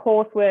 All the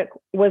coursework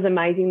was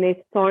amazing. There's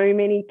so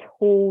many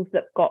tools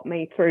that got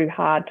me through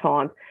hard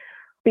times.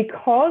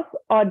 Because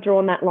I'd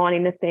drawn that line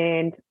in the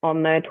sand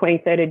on the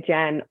 23rd of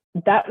Jan,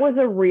 that was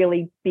a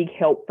really big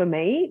help for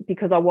me,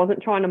 because I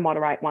wasn't trying to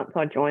moderate once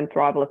I joined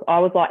Thrivalist. I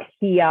was like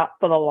here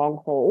for the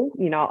long haul.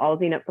 I was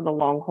in it for the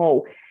long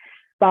haul.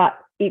 But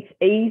it's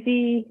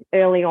easy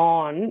early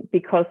on,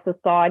 because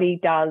society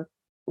does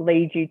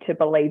lead you to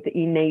believe that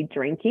you need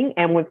drinking,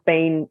 and we've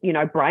been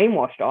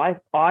brainwashed,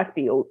 I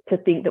feel, to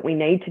think that we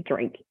need to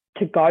drink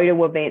to go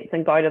to events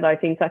and go to those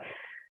things. So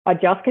I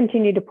just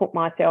continued to put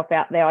myself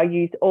out there. I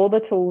used all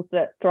the tools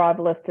that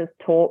Thrivalist has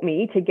taught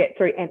me to get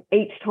through, and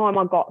each time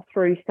I got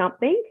through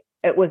something,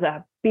 it was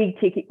a big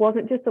tick. It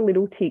wasn't just a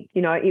little tick,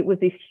 it was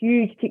this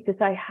huge tick to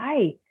say,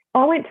 hey,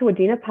 I went to a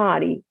dinner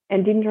party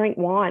and didn't drink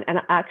wine, and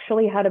I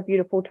actually had a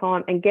beautiful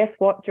time. And guess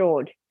what,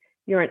 George?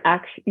 You're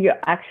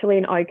actually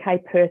an okay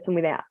person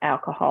without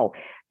alcohol.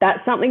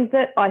 That's something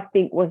that I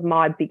think was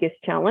my biggest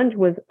challenge,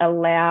 was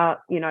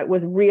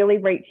was really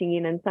reaching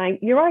in and saying,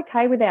 you're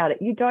okay without it.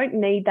 You don't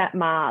need that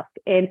mask.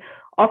 And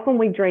often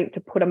we drink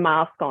to put a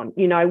mask on.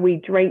 We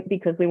drink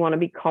because we want to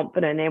be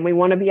confident and we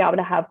want to be able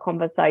to have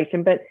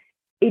conversation, but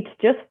it's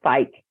just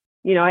fake,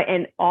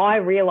 and I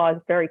realized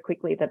very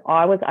quickly that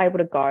I was able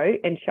to go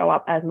and show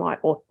up as my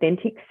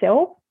authentic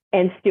self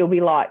and still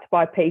be liked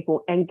by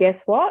people. And guess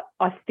what?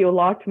 I still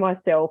liked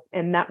myself,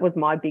 and that was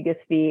my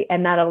biggest fear.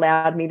 And that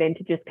allowed me then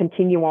to just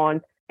continue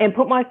on and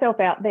put myself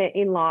out there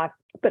in life.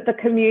 But the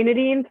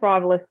community in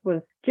Thrivalist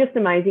was just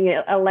amazing.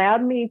 It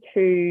allowed me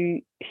to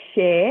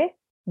share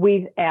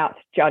without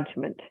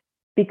judgment,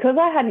 because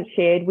I hadn't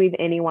shared with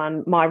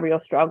anyone my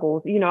real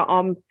struggles.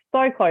 I'm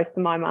so close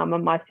to my mum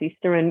and my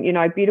sister and,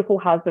 beautiful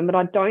husband, but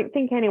I don't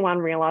think anyone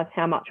realized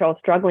how much I was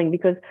struggling,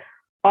 because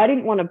I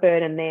didn't want to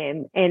burden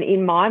them. And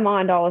in my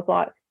mind, I was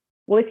like,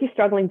 well, if you're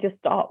struggling, just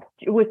stop.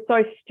 It was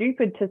so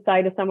stupid to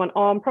say to someone,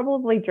 oh, I'm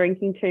probably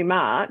drinking too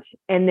much,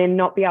 and then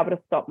not be able to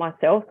stop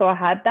myself. So I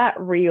had that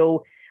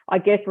real, I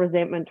guess,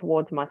 resentment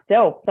towards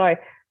myself. So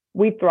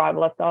with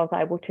Thrivalist, I was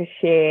able to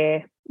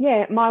share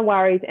Yeah, my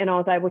worries, and I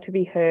was able to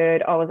be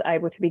heard. I was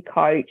able to be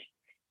coached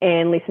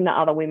and listen to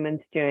other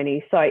women's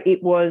journeys. So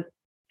it was,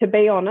 to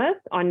be honest,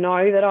 I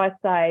know that I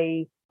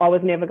say I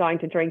was never going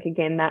to drink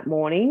again that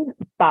morning,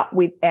 but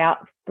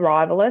without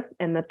Thrivalist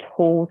and the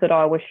tools that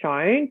I was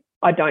shown,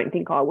 I don't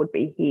think I would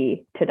be here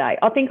today.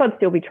 I think I'd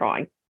still be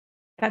trying.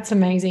 That's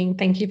amazing.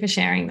 Thank you for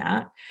sharing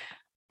that.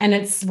 And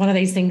it's one of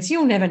these things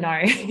you'll never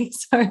know.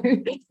 So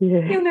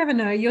you'll never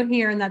know. You're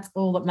here and that's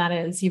all that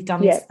matters. You've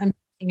done this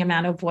amazing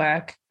amount of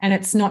work, and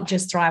it's not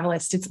just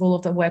Thrivalist, it's all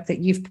of the work that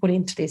you've put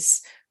into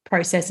this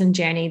process and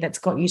journey that's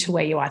got you to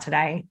where you are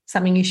today,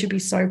 something you should be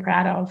so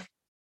proud of.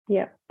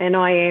 Yeah, and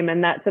I am,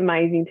 and that's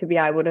amazing to be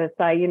able to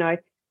say, you know,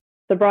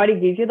 sobriety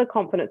gives you the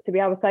confidence to be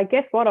able to say,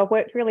 guess what, I've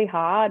worked really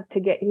hard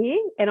to get here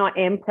and I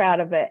am proud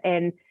of it.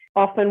 And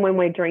often when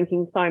we're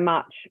drinking so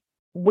much,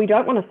 we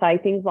don't want to say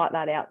things like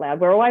that out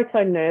loud. We're always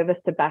so nervous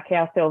to back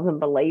ourselves and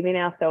believe in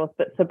ourselves,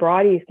 but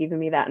sobriety has given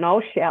me that, and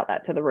I'll shout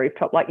that to the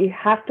rooftop. Like, you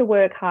have to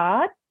work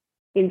hard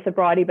in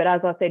sobriety, but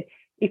as I said,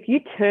 if you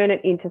turn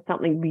it into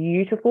something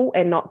beautiful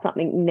and not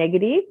something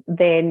negative,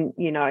 then,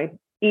 you know,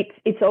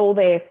 it's all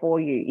there for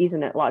you,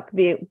 isn't it? Like,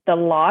 the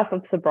life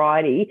of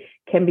sobriety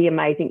can be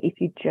amazing if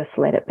you just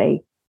let it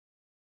be.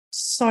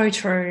 So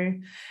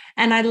true.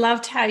 And I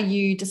loved how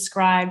you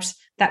described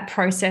that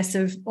process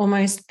of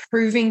almost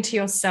proving to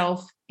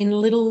yourself in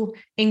little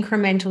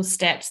incremental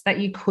steps that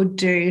you could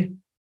do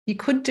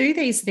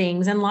these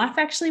things, and life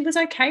actually was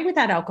okay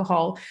without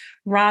alcohol,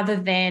 rather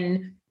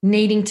than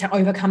needing to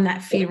overcome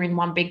that fear in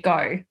one big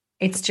go.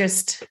 It's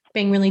just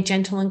being really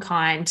gentle and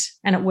kind,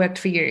 and it worked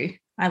for you.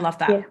 I love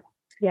that.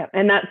 Yeah.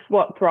 And that's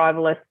what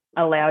Thrivalist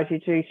allows you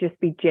to, just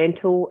be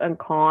gentle and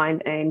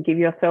kind and give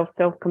yourself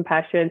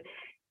self-compassion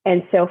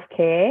and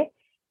self-care.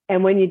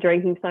 And when you're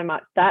drinking so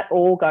much, that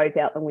all goes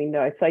out the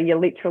window. So you're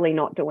literally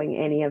not doing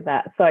any of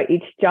that. So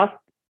it's just,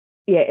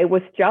 it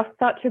was just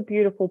such a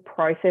beautiful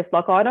process.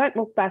 Like, I don't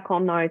look back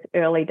on those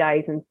early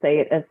days and see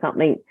it as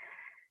something,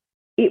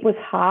 it was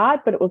hard,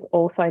 but it was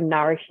also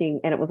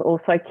nourishing, and it was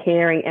also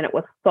caring, and it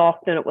was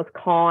soft, and it was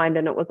kind,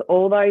 and it was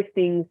all those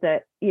things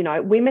that, you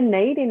know, women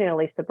need in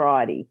early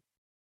sobriety.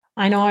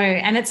 I know.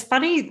 And it's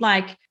funny,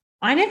 like,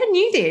 I never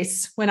knew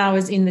this when I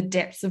was in the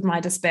depths of my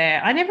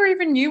despair. I never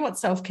even knew what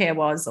self-care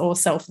was or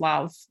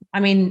self-love. I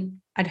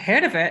mean, I'd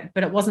heard of it,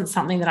 but it wasn't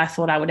something that I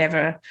thought I would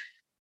ever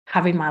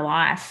have in my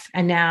life.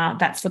 And now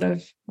that's sort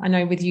of, I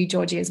know with you,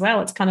 Georgie, as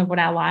well, it's kind of what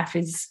our life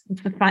is,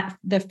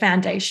 the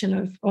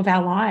foundation of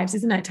our lives,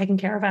 isn't it? Taking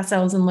care of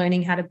ourselves and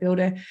learning how to build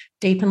a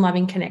deep and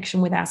loving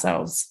connection with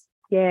ourselves.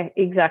 Yeah,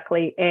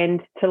 exactly.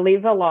 And to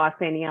live a life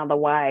any other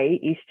way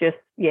is just,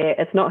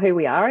 it's not who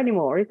we are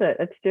anymore, is it?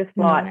 It's just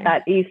like,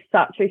 that is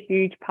such a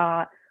huge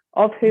part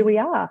of who we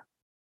are.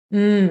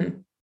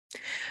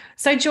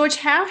 So, George,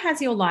 how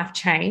has your life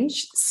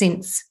changed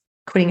since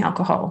quitting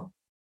alcohol?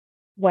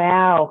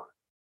 Wow.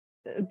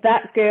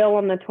 That girl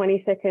on the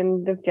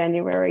 22nd of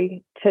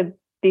January to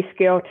this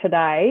girl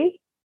today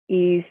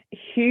is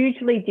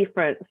hugely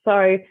different.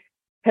 So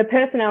her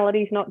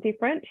personality is not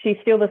different. She's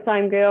still the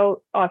same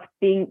girl. I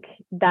think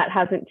that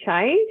hasn't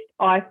changed.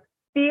 I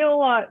feel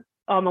like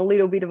I'm a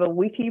little bit of a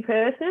witty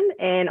person,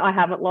 and I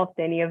haven't lost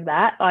any of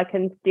that. I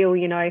can still,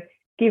 you know,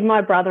 give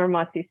my brother and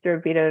my sister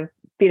a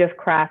bit of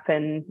crap,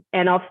 and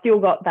I've still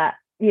got that,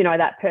 you know,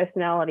 that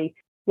personality.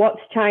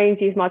 What's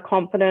changed is my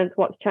confidence.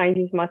 What's changed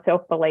is my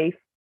self-belief.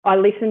 I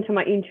listen to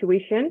my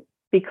intuition,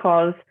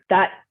 because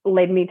that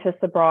led me to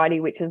sobriety,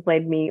 which has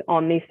led me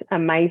on this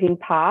amazing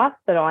path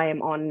that I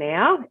am on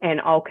now. And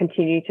I'll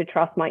continue to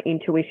trust my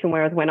intuition,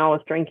 whereas when I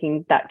was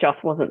drinking, that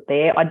just wasn't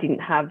there.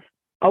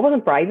 I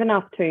wasn't brave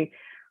enough to.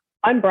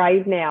 I'm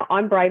brave now.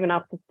 I'm brave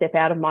enough to step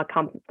out of my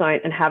comfort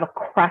zone and have a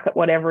crack at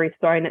whatever is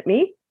thrown at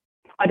me.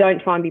 I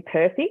don't try and be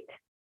perfect.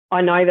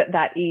 I know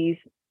that is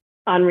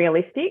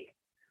unrealistic.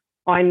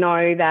 I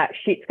know that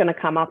shit's going to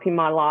come up in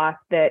my life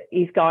that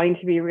is going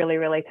to be really,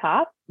 really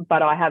tough,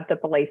 but I have the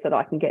belief that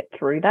I can get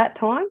through that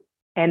time,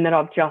 and that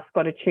I've just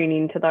got to tune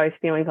into those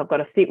feelings. I've got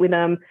to sit with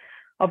them.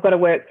 I've got to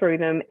work through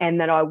them, and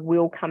that I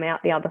will come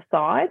out the other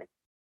side.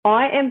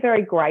 I am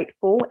very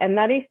grateful, and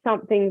that is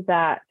something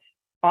that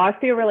I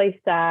feel really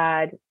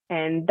sad,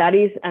 and that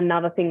is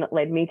another thing that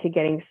led me to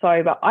getting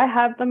sober. I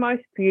have the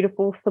most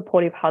beautiful,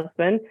 supportive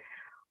husband.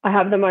 I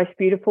have the most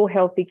beautiful,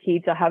 healthy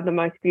kids. I have the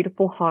most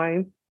beautiful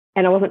home.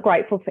 And I wasn't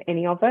grateful for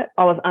any of it.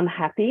 I was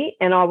unhappy,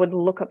 and I would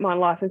look at my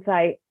life and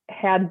say,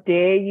 how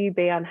dare you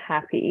be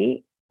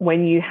unhappy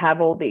when you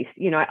have all this,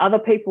 you know, other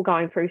people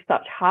going through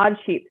such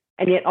hardships,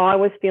 and yet I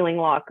was feeling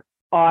like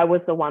I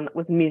was the one that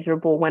was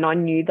miserable when I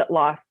knew that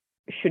life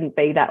shouldn't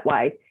be that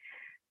way.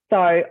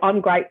 So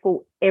I'm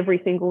grateful every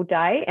single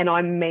day, and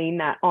I mean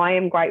that. I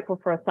am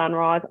grateful for a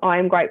sunrise. I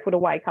am grateful to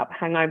wake up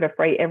hangover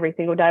free every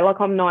single day. Like,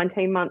 I'm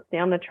 19 months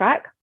down the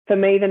track. For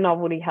me, the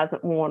novelty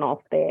hasn't worn off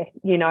there.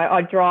 You know,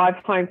 I drive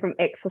home from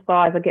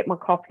exercise, I get my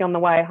coffee on the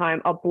way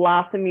home, I'll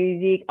blast the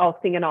music, I'll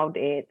sing and I'll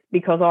dance,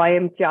 because I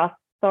am just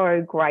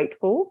so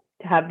grateful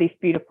to have this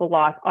beautiful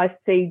life. I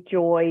see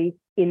joy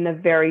in the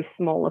very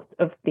smallest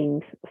of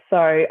things. So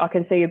I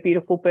can see a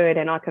beautiful bird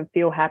and I can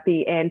feel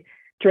happy. And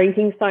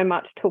drinking so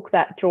much took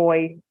that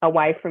joy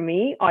away from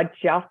me. I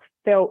just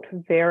felt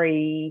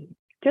very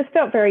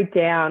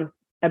down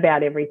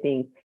about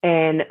everything.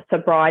 And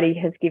sobriety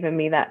has given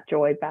me that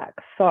joy back.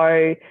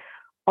 So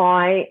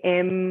I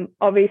am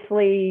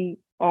obviously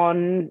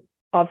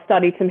I've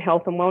studied some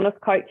health and wellness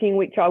coaching,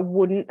 which I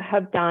wouldn't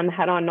have done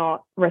had I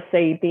not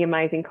received the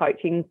amazing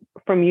coaching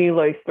from you,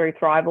 Luce, through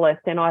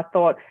Thrivalist. And I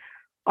thought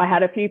I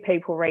had a few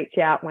people reach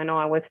out when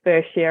I was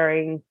first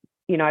sharing,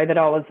 that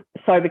I was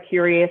sober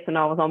curious and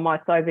I was on my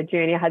sober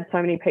journey. I had so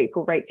many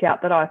people reach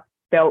out that I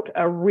felt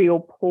a real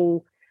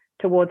pull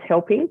towards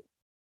helping.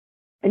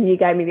 And you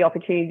gave me the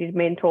opportunity to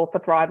mentor for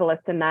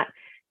Thrivalist, and that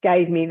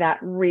gave me that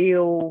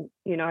real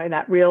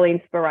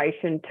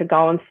inspiration to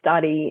go and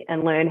study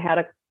and learn how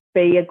to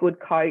be a good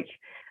coach.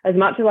 As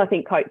much as I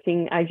think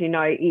coaching, as you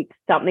know, it's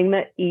something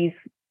that is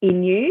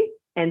in you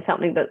and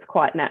something that's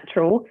quite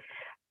natural,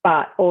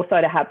 but also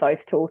to have those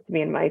tools to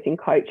be an amazing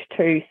coach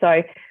too.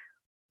 So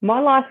my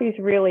life is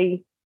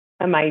really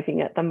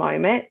amazing at the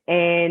moment,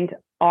 and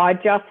I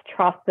just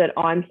trust that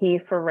I'm here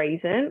for a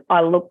reason.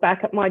 I look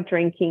back at my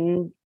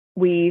drinking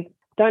with,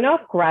 don't know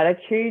if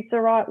gratitude's the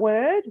right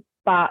word,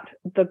 but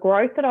the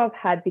growth that I've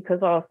had because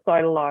I was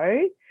so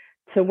low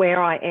to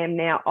where I am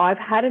now. I've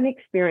had an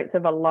experience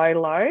of a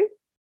low,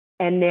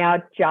 and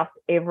now just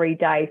every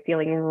day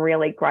feeling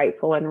really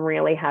grateful and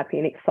really happy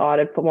and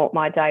excited for what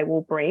my day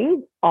will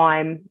bring.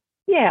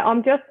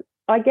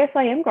 I guess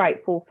I am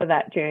grateful for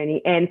that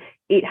journey, and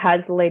it has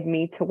led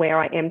me to where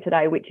I am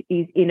today, which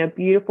is in a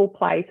beautiful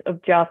place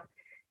of just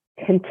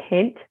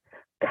content,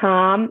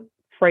 calm,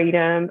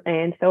 freedom,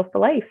 and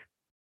self-belief.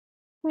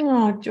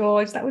 Oh,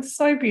 George, that was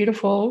so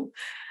beautiful.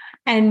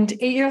 And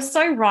you're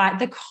so right.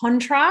 The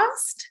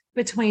contrast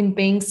between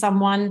being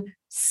someone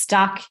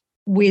stuck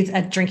with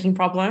a drinking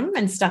problem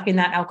and stuck in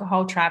that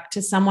alcohol trap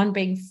to someone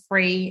being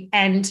free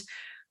and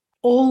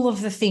all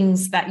of the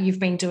things that you've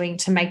been doing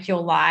to make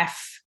your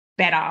life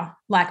better,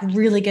 like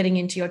really getting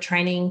into your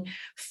training,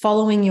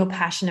 following your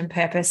passion and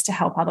purpose to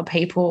help other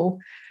people,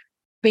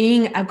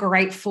 being a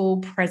grateful,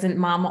 present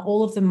mum,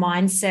 all of the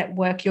mindset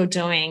work you're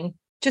doing,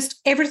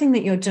 just everything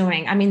that you're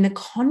doing. I mean, the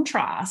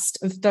contrast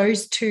of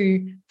those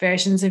two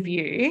versions of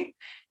you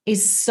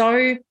is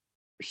so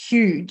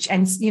huge.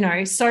 And,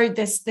 so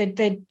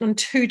they're on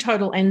two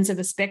total ends of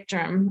the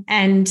spectrum.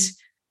 And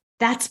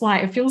that's why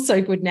it feels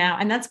so good now.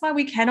 And that's why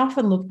we can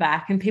often look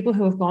back, and people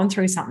who have gone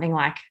through something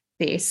like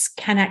this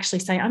can actually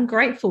say, I'm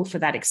grateful for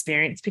that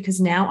experience, because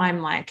now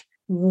I'm like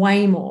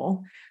way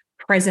more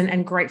present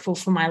and grateful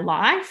for my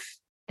life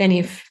than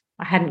if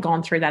I hadn't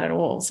gone through that at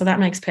all. So that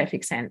makes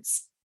perfect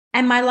sense.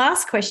 And my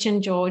last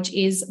question, George,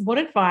 is what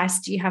advice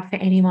do you have for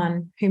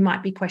anyone who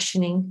might be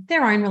questioning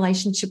their own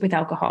relationship with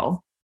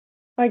alcohol?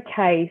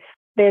 Okay,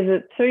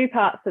 there's two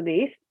parts of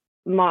this.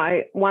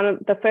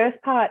 The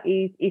first part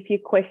is, if you're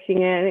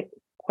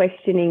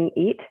questioning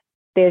it,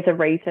 there's a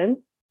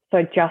reason.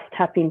 So just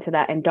tap into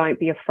that and don't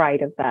be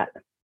afraid of that.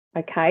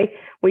 Okay,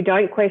 we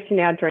don't question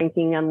our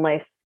drinking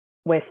unless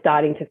we're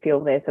starting to feel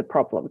there's a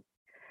problem.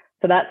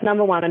 So that's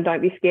number one, and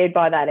don't be scared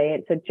by that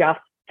answer. Just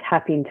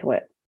tap into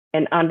it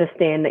and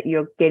understand that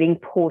you're getting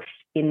pushed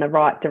in the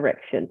right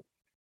direction.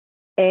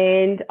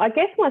 And I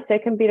guess my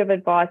second bit of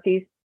advice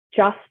is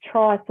just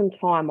try some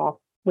time off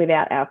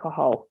without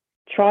alcohol.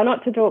 Try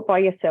not to do it by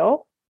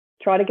yourself.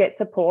 Try to get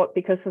support,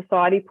 because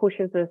society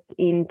pushes us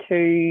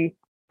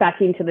back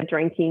into the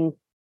drinking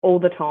all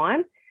the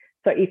time.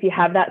 So if you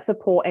have that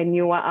support and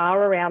you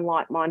are around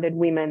like-minded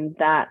women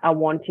that are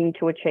wanting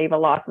to achieve a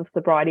life of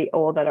sobriety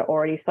or that are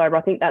already sober,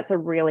 I think that's a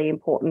really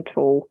important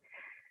tool.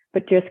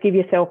 But just give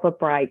yourself a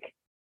break.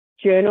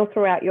 Journal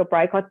throughout your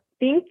break. I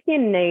think you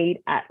need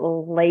at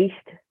least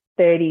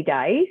 30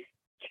 days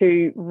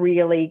to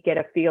really get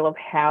a feel of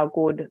how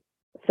good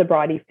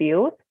sobriety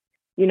feels.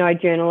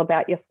 Journal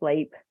about your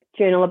sleep,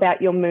 journal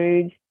about your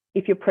moods,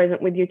 if you're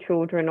present with your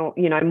children or,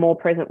 more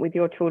present with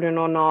your children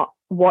or not.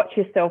 Watch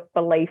your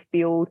self-belief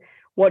build,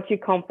 watch your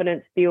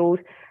confidence build.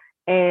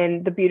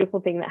 And the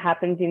beautiful thing that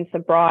happens in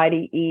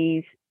sobriety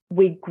is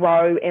we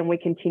grow and we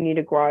continue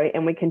to grow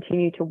and we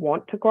continue to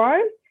want to grow.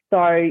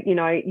 So,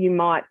 you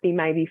might be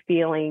maybe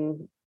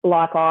feeling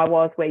like I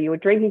was, where you were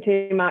drinking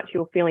too much,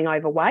 you were feeling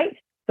overweight.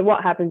 So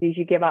what happens is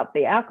you give up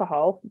the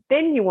alcohol.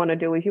 Then you want to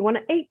do is you want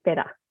to eat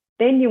better.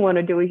 Then you want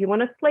to do is you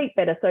want to sleep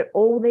better. So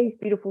all these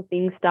beautiful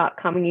things start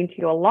coming into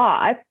your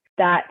life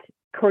that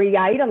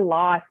create a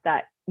life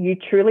that you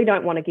truly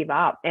don't want to give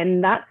up.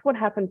 And that's what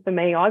happened for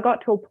me. I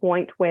got to a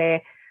point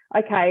where,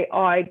 okay,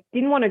 I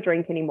didn't want to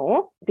drink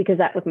anymore because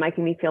that was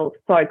making me feel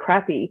so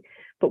crappy.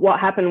 But what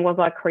happened was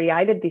I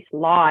created this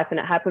life, and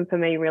it happened for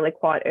me really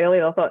quite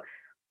early. I thought,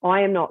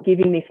 I am not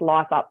giving this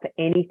life up for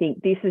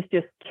anything. This is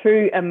just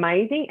too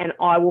amazing, and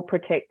I will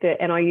protect it.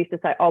 And I used to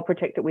say, I'll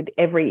protect it with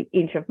every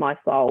inch of my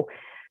soul.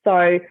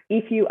 So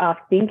if you are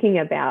thinking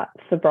about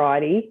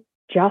sobriety,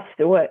 just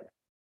do it.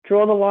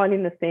 Draw the line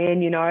in the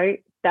sand.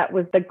 That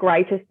was the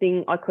greatest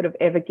thing I could have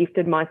ever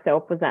gifted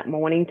myself, was that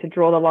morning, to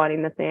draw the line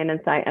in the sand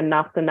and say,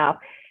 enough's enough.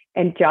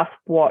 and just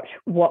watch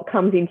what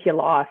comes into your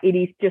life. It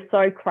is just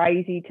so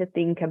crazy to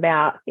think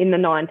about in the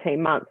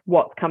 19 months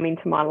what's come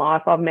into my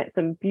life. I've met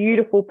some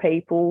beautiful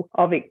people.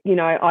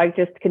 I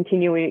just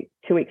continue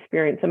to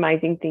experience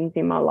amazing things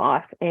in my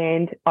life,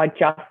 and I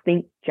just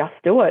think, just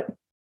do it.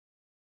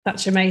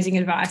 Such amazing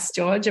advice,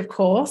 George. Of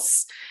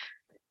course,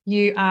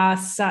 you are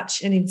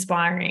such an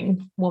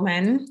inspiring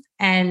woman,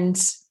 and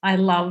I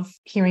love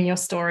hearing your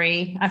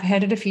story. I've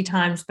heard it a few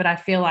times, but I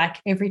feel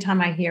like every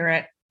time I hear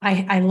it,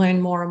 I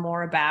learn more and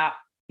more about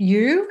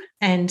you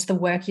and the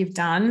work you've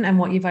done and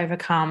what you've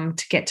overcome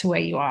to get to where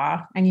you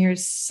are. And you're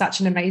such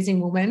an amazing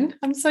woman.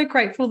 I'm so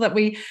grateful that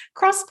we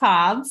crossed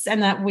paths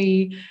and that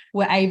we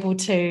were able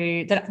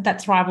to,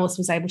 that Thrivalist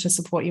was able to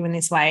support you in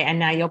this way. And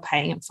now you're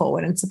paying it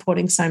forward and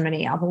supporting so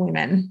many other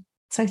women.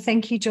 So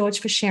thank you, George,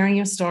 for sharing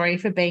your story,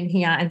 for being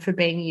here and for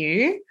being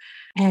you.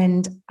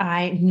 And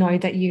I know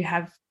that you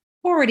have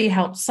already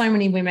helped so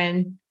many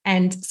women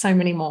and so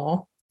many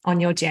more on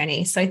your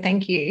journey. So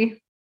thank you.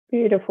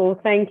 Beautiful.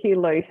 Thank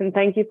you, Luce, and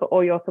thank you for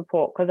all your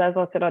support, because as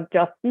I said, I'm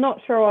just not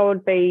sure I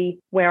would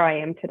be where I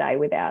am today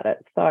without it.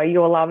 So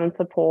your love and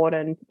support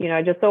and,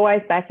 just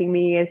always backing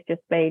me has just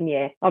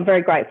been, I'm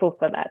very grateful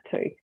for that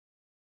too.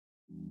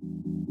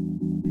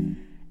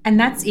 And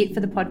that's it for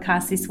the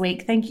podcast this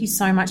week. Thank you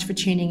so much for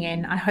tuning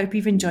in. I hope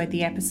you've enjoyed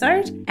the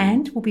episode,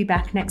 and we'll be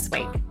back next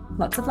week.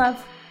 Lots of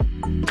love.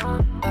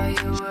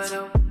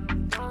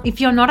 If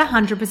you're not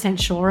 100%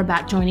 sure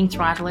about joining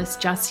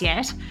Thrivalist just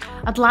yet,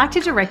 I'd like to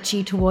direct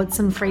you towards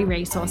some free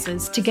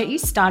resources to get you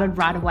started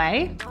right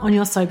away on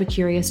your Sober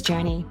Curious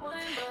journey.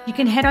 You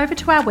can head over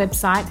to our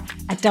website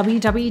at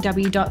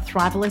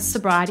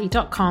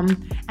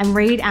www.thrivalistsobriety.com and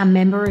read our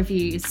member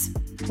reviews.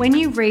 When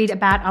you read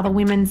about other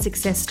women's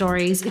success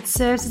stories, it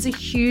serves as a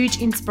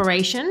huge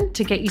inspiration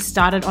to get you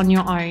started on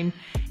your own.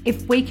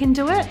 If we can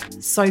do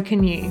it, so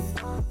can you.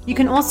 You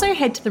can also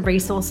head to the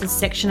resources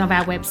section of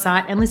our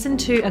website and listen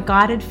to a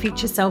guided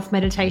future self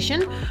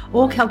meditation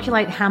or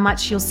calculate how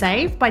much you'll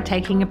save by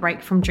taking a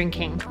break from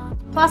drinking.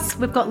 Plus,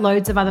 we've got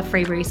loads of other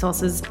free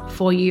resources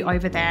for you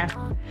over there.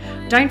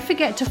 Don't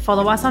forget to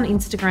follow us on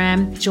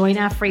Instagram, join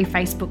our free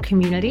Facebook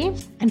community,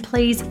 and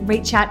please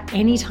reach out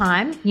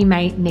anytime you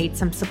may need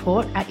some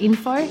support at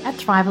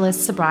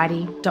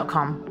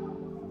info@thrivalistsobriety.com.